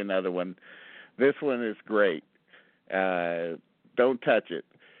to see another one. This one is great. Don't touch it.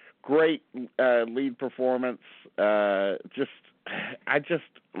 Great lead performance. I just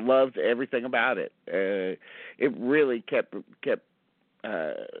loved everything about it. It really kept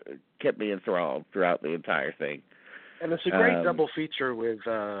me enthralled throughout the entire thing. And it's a great double feature with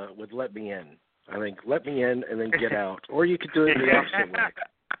Let Me In. I think Let Me In and then Get Out, or you could do it the opposite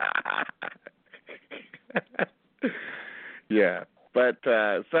way. Yeah, but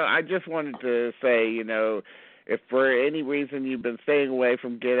so I just wanted to say, if for any reason you've been staying away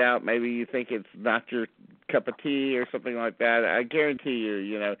from Get Out, maybe you think it's not your cup of tea or something like that, I guarantee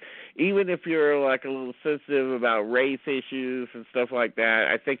you, even if you're like a little sensitive about race issues and stuff like that,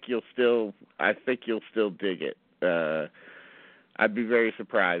 I think you'll still dig it. I'd be very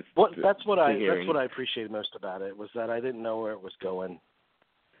surprised. That's what I appreciated most about it was that I didn't know where it was going.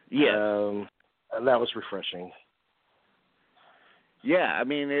 Yeah, and that was refreshing. Yeah, I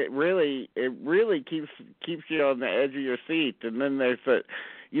mean, it really keeps you on the edge of your seat. And then there's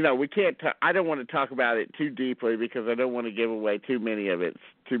we can't. I don't want to talk about it too deeply because I don't want to give away too many of its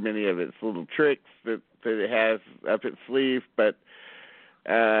little tricks that it has up its sleeve. But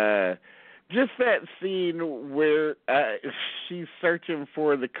just that scene where she's searching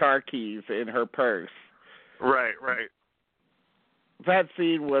for the car keys in her purse. Right. That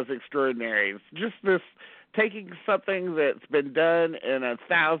scene was extraordinary. It's just this. Taking something that's been done in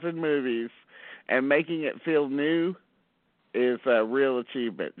 1,000 movies and making it feel new is a real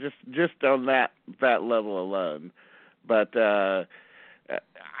achievement, just on that level alone. But I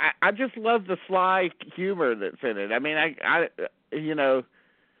just love the sly humor that's in it. I mean, I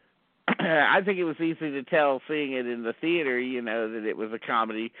I think it was easy to tell seeing it in the theater, that it was a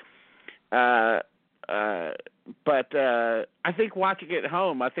comedy. But I think watching it at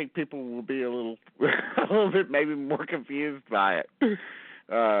home, I think people will be a little bit maybe more confused by it.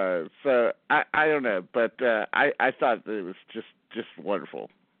 So I don't know, but I thought that it was just wonderful.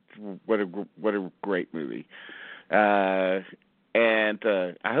 What a great movie. And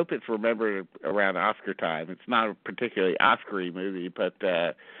I hope it's remembered around Oscar time. It's not a particularly Oscar-y movie, but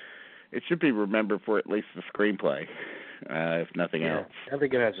it should be remembered for at least the screenplay, if nothing else. I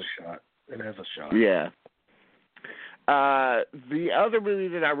think it has a shot. Yeah. The other movie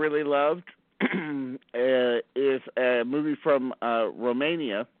that I really loved is a movie from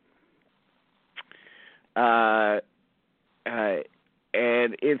Romania.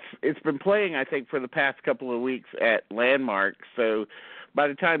 And it's been playing, I think, for the past couple of weeks at Landmark. So by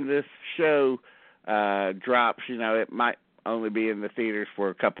the time this show drops, it might only be in the theaters for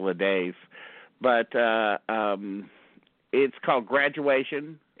a couple of days. But it's called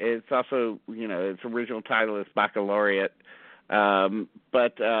Graduation. It's also, its original title is Baccalaureate.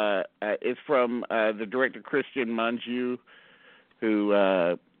 But it's from the director Christian Mungiu, who,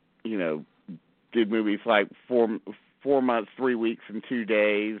 did movies like 4 months, 3 weeks, and 2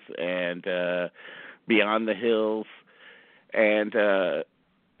 days, and Beyond the Hills. And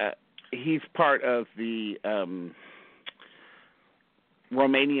he's part of the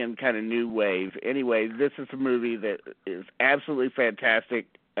Romanian kind of new wave. Anyway, this is a movie that is absolutely fantastic.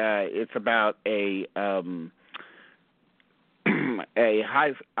 It's about a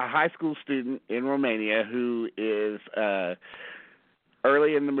high school student in Romania who is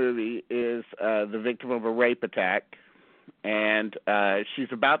early in the movie is the victim of a rape attack, and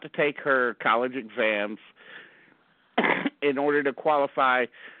she's about to take her college exams in order to qualify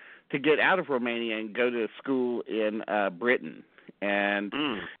to get out of Romania and go to school in Britain. And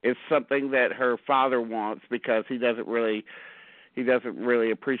it's something that her father wants because he doesn't really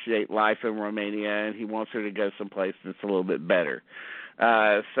appreciate life in Romania, and he wants her to go someplace that's a little bit better.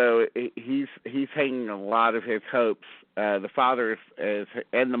 So he's hanging a lot of his hopes. The father is,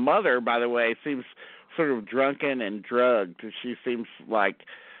 and the mother, by the way, seems sort of drunken and drugged. She seems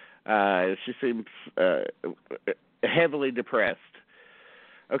heavily depressed.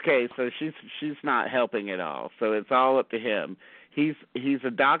 Okay, so she's not helping at all. So it's all up to him. He's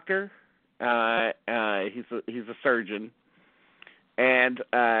a doctor. He's a surgeon, and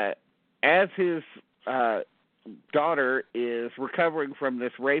as his daughter is recovering from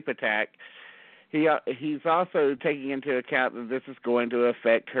this rape attack, he's also taking into account that this is going to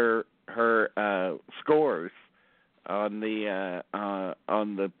affect her scores on the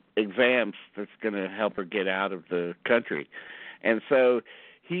exams that's going to help her get out of the country. And so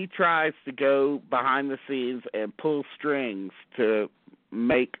he tries to go behind the scenes and pull strings to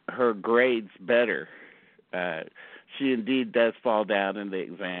make her grades better. She indeed does fall down in the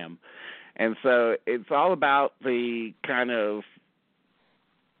exam. And so it's all about the kind of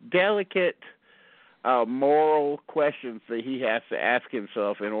delicate moral questions that he has to ask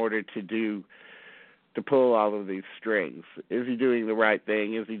himself in order to pull all of these strings. Is he doing the right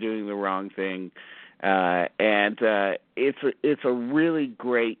thing? Is he doing the wrong thing? And it's a really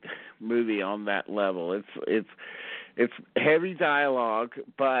great movie on that level. It's heavy dialogue,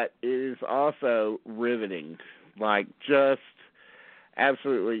 but it is also riveting. Like, just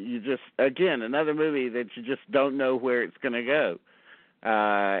absolutely, again, another movie that you just don't know where it's going to go.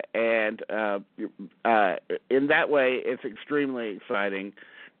 And in that way, it's extremely exciting.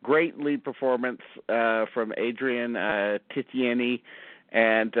 Great lead performance from Adrian Titieni,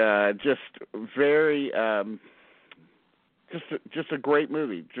 and just very, just a great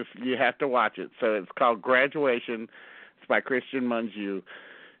movie. You have to watch it. So it's called Graduation. It's by Christian Mungiu,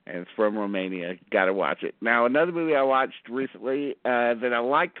 and it's from Romania. Got to watch it. Now, another movie I watched recently that I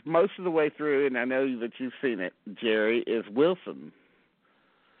liked most of the way through, and I know that you've seen it, Jerry, is Wilson.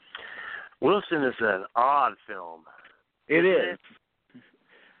 Wilson is an odd film. It is.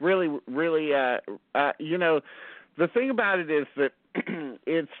 Really, really, the thing about it is that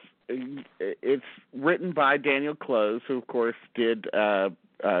it's written by Daniel Close, who, of course, did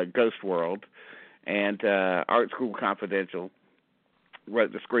Ghost World and Art School Confidential,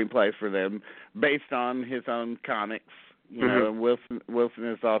 wrote the screenplays for them, based on his own comics. You know, and Wilson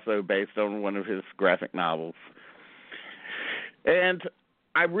is also based on one of his graphic novels. And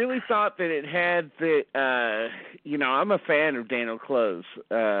I really thought that it had I'm a fan of Daniel Close,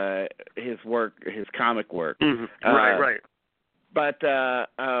 his work, his comic work. Right. But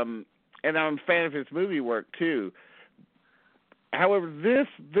and I'm a fan of his movie work too. However,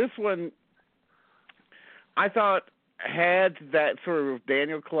 this one I thought had that sort of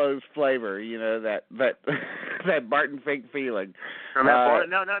Daniel Close flavor, that that Barton Fink feeling. No. I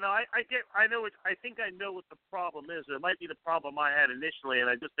think I know what the problem is. It might be the problem I had initially, and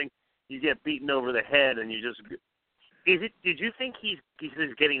I just think you get beaten over the head, and you just. Did you think he's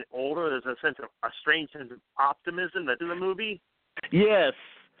getting older? There's a strange sense of optimism that's in the movie. Yes,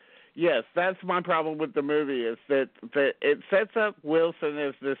 that's my problem with the movie is that it sets up Wilson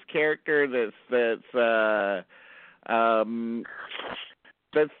as this character that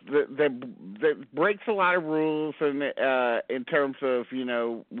breaks a lot of rules and in terms of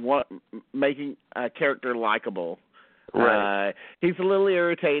making a character likable. Right. He's a little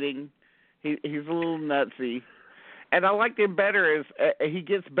irritating. He's a little nutsy. And I liked him better as he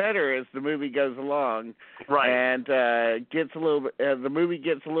gets better as the movie goes along, right? And the movie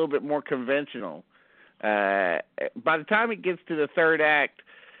gets a little bit more conventional. By the time it gets to the third act,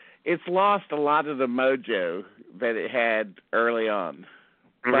 it's lost a lot of the mojo that it had early on.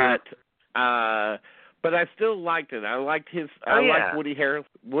 Mm-hmm. But I still liked it. I liked liked Woody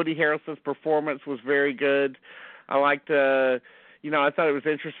Harrelson's performance was very good. I liked I thought it was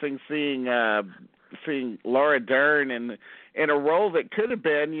interesting seeing Laura Dern in a role that could have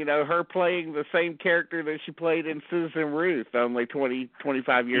been, her playing the same character that she played in Susan Ruth only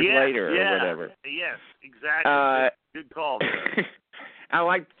 25 years later or whatever. Yes, exactly. Good call. I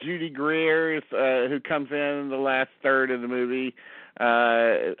liked Judy Greer, who comes in the last third of the movie.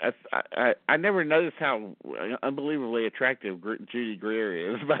 I never noticed how unbelievably attractive Judy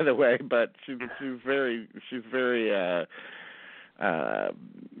Greer is, by the way, but she's very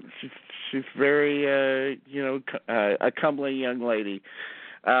a comely young lady.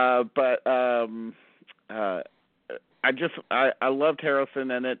 But I loved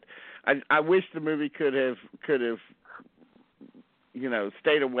Harrelson in it. I wish the movie could have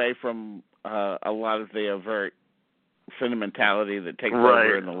stayed away from a lot of the overt sentimentality that takes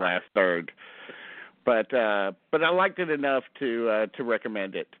over in the last third. But I liked it enough to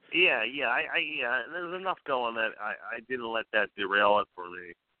recommend it. Yeah. There's enough going that I didn't let that derail it for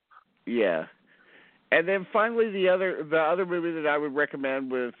me. Yeah, and then finally the other movie that I would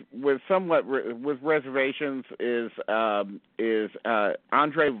recommend with reservations is Andrzej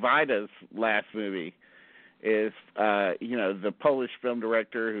Wajda's last movie. Is the Polish film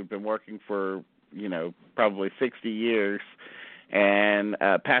director who'd been working for probably 60 years. And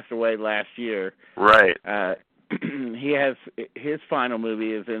passed away last year. Right. He has his final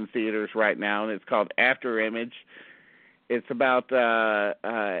movie is in theaters right now, and it's called After Image. It's about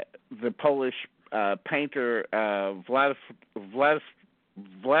the Polish painter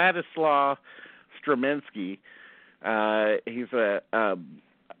Władysław Straczynski. He's a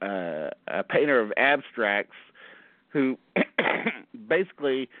painter of abstracts who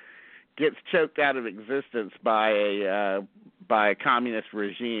basically gets choked out of existence by a communist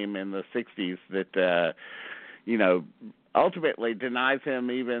regime in the 60s that ultimately denies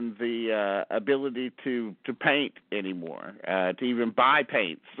him even the ability to paint anymore, to even buy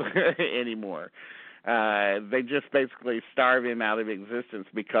paints anymore. They just basically starve him out of existence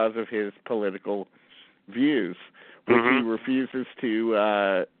because of his political views, which he refuses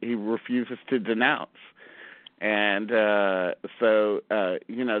to denounce. And so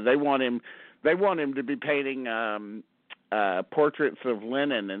they want him to be painting portraits of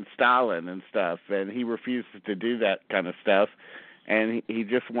Lenin and Stalin and stuff, and he refuses to do that kind of stuff, and he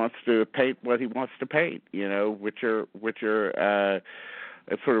just wants to paint what he wants to paint, which are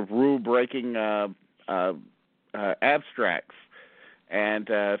sort of rule-breaking abstracts, and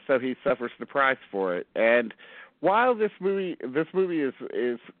so he suffers the price for it. And while this movie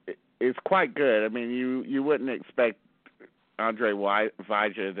is quite good, I mean, you wouldn't expect Andrzej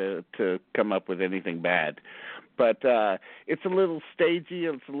Wajda to come up with anything bad. But it's a little stagey,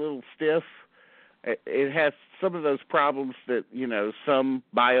 it's a little stiff. It has some of those problems that, some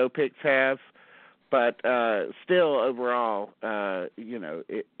biopics have. But still, overall,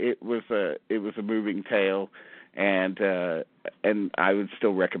 it was a moving tale, and I would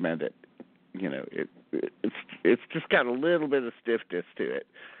still recommend it. It's just got a little bit of stiffness to it.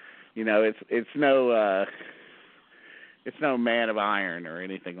 It's no Man of Iron or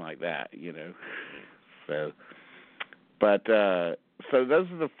anything like that. So. But so those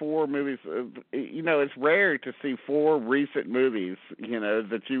are the four movies. It's rare to see four recent movies.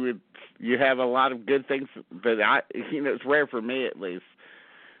 That you have a lot of good things. But it's rare for me at least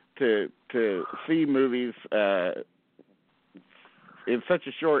to see movies in such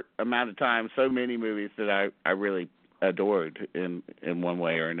a short amount of time. So many movies that I really adored in one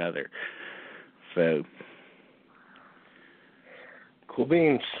way or another. So cool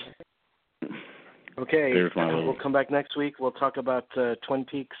beans. Okay, we'll come back next week. We'll talk about Twin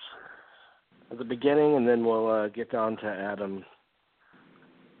Peaks at the beginning, and then we'll get on to Adam.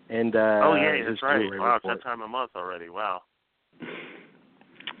 And that's right. Wow, it's report. that time of month already. Wow.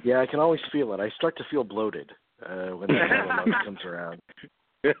 Yeah, I can always feel it. I start to feel bloated when that time of month comes around.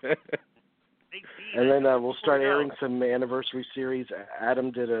 And then we'll start airing some anniversary series.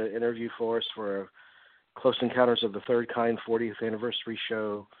 Adam did an interview for us for Close Encounters of the Third Kind 40th anniversary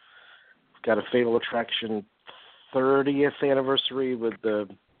show. We've got a Fatal Attraction 30th anniversary with the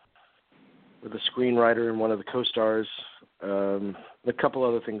screenwriter and one of the co-stars. A couple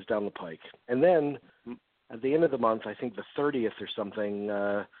other things down the pike. And then at the end of the month, I think the 30th or something,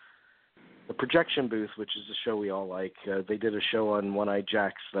 the Projection Booth, which is a show we all like, they did a show on One-Eyed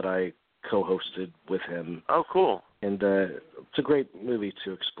Jacks that I co-hosted with him. Oh, cool. And it's a great movie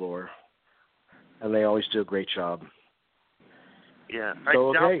to explore. And they always do a great job. Yeah.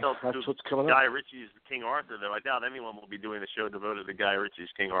 So, that's what's coming up. Guy Ritchie's King Arthur, though. I doubt anyone will be doing a show devoted to Guy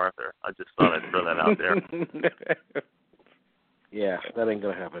Ritchie's King Arthur. I just thought I'd throw that out there. Yeah, that ain't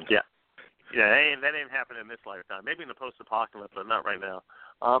going to happen. Yeah. Yeah, that ain't happening in this lifetime. Maybe in the post-apocalypse, but not right now.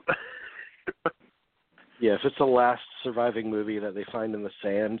 Yeah, if it's the last surviving movie that they find in the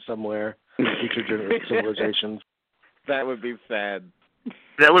sand somewhere, future civilizations. That would be sad.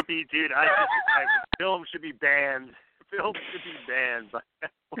 That would be, dude. Film should be banned. Film should be banned.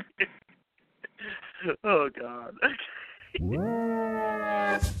 Oh, God.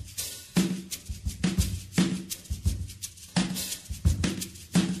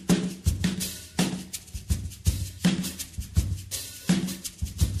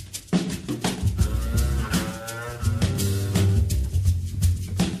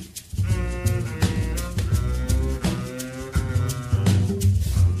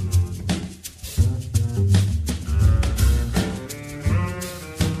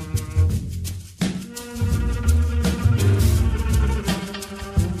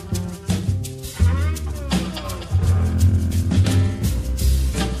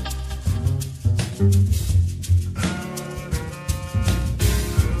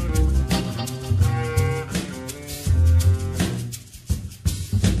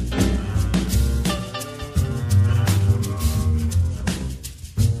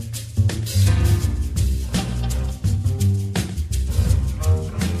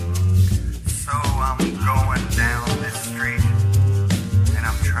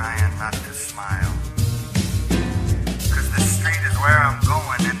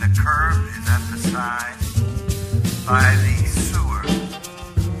 by the sewer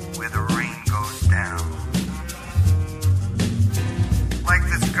where the rain goes down. Like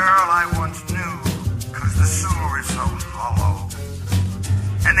this girl I once knew, 'cause the sewer is so hollow.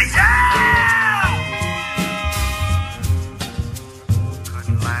 And they yell!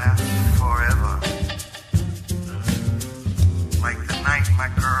 Couldn't last forever. Like the night my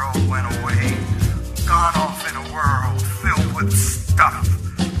girl went away, gone off in a world filled with stuff.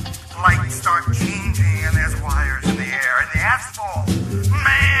 Lights start changing and there's wires in the air and the asphalt,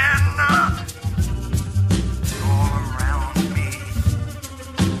 man, all around me.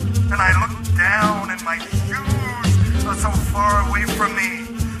 And I look down and my shoes are so far away from me.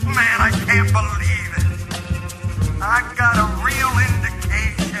 Man, I can't believe it. I got a real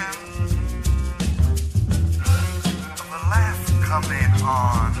indication of the laugh coming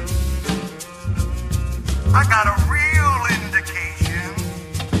on. I got a real indication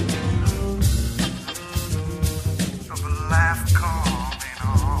of a laugh coming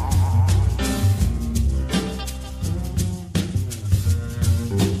on.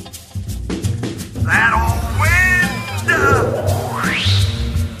 That old wind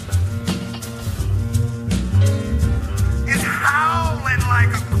is howling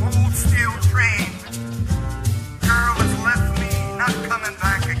like a cold steel train. Girl has left me, not coming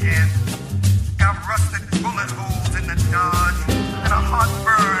back again. Got rusted bullet holes in the Dodge and a hot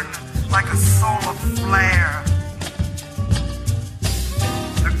burn like a solar flare.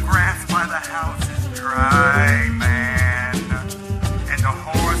 The grass by the house is dry, man, and the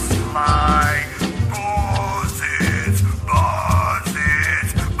horse lie buzzes,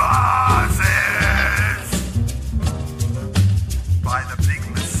 buzzes, buzzes. By the big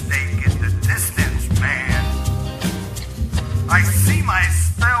mistake in the distance, man, I see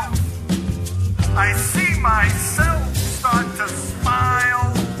myself start to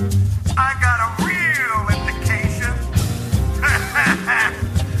smile. I got a real indication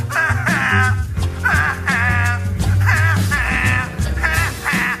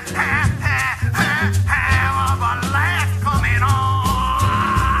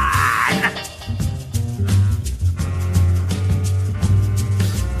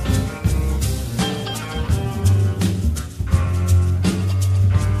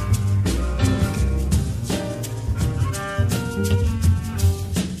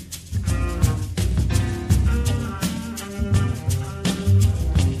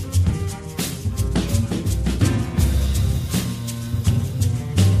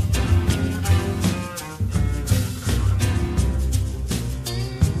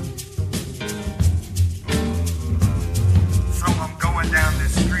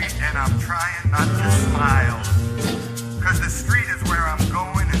I'm trying not to smile. 'Cause the street is where I'm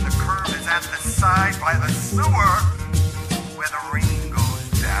going and the curb is at the side by the sewer where the rain goes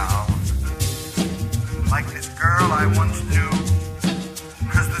down. Like this girl I once